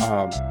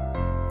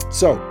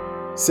 So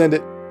send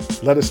it.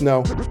 Let us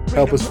know.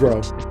 Help us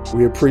grow.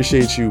 We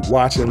appreciate you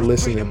watching,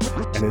 listening.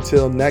 And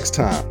until next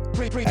time,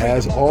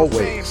 as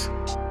always,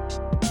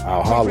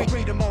 I'll holla.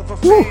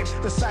 Woo!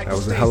 That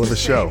was a hell of a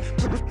show.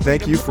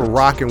 Thank you for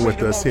rocking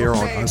with us here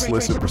on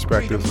Unsolicited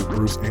Perspectives with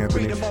Bruce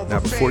Anthony. Now,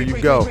 before you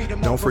go,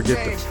 don't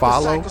forget to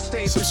follow,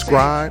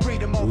 subscribe,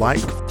 like,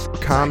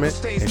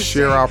 comment, and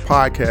share our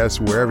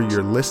podcast wherever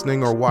you're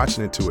listening or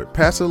watching it to it.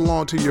 Pass it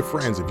along to your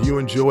friends. If you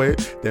enjoy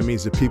it, that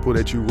means the people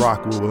that you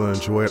rock will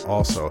enjoy it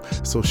also.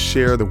 So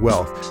share the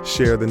wealth,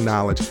 share the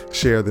knowledge,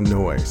 share the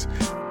noise.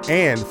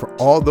 And for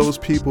all those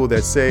people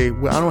that say,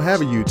 well, I don't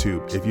have a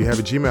YouTube. If you have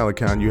a Gmail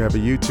account, you have a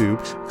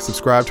YouTube.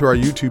 Subscribe to our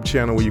YouTube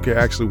channel where you can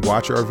actually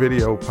watch our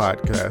video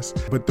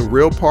podcast. But the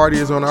real party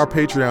is on our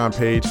Patreon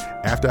page,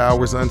 After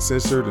Hours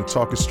Uncensored and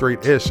Talking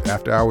Straight-ish.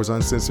 After Hours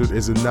Uncensored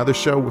is another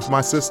show with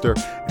my sister.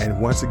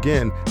 And once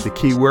again, the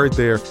key word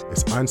there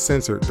is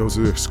uncensored. Those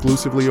are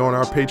exclusively on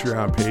our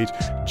Patreon page.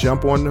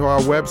 Jump onto our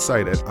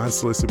website at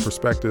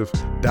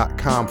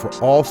unsolicitedperspective.com for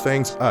all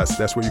things us.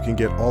 That's where you can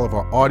get all of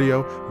our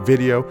audio,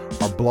 video,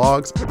 our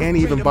blogs, and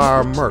even buy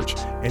our merch.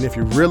 And if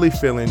you're really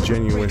feeling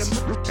genuine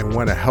and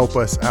want to help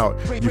us out,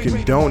 you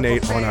can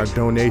donate on our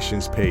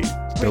donations page.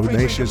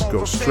 Donations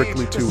go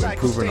strictly to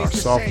improving our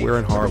software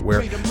and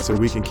hardware so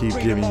we can keep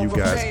giving you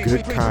guys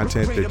good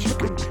content that you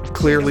can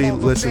clearly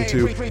listen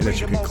to and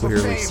that you can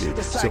clearly see.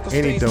 So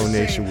any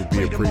donation would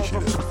be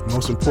appreciated.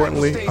 Most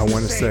importantly, I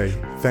want to say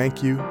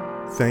thank you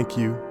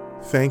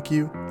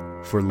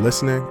for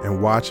listening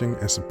and watching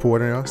and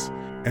supporting us.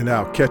 And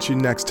I'll catch you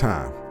next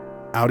time.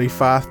 Audi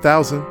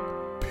 5000.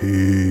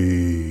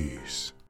 Peace.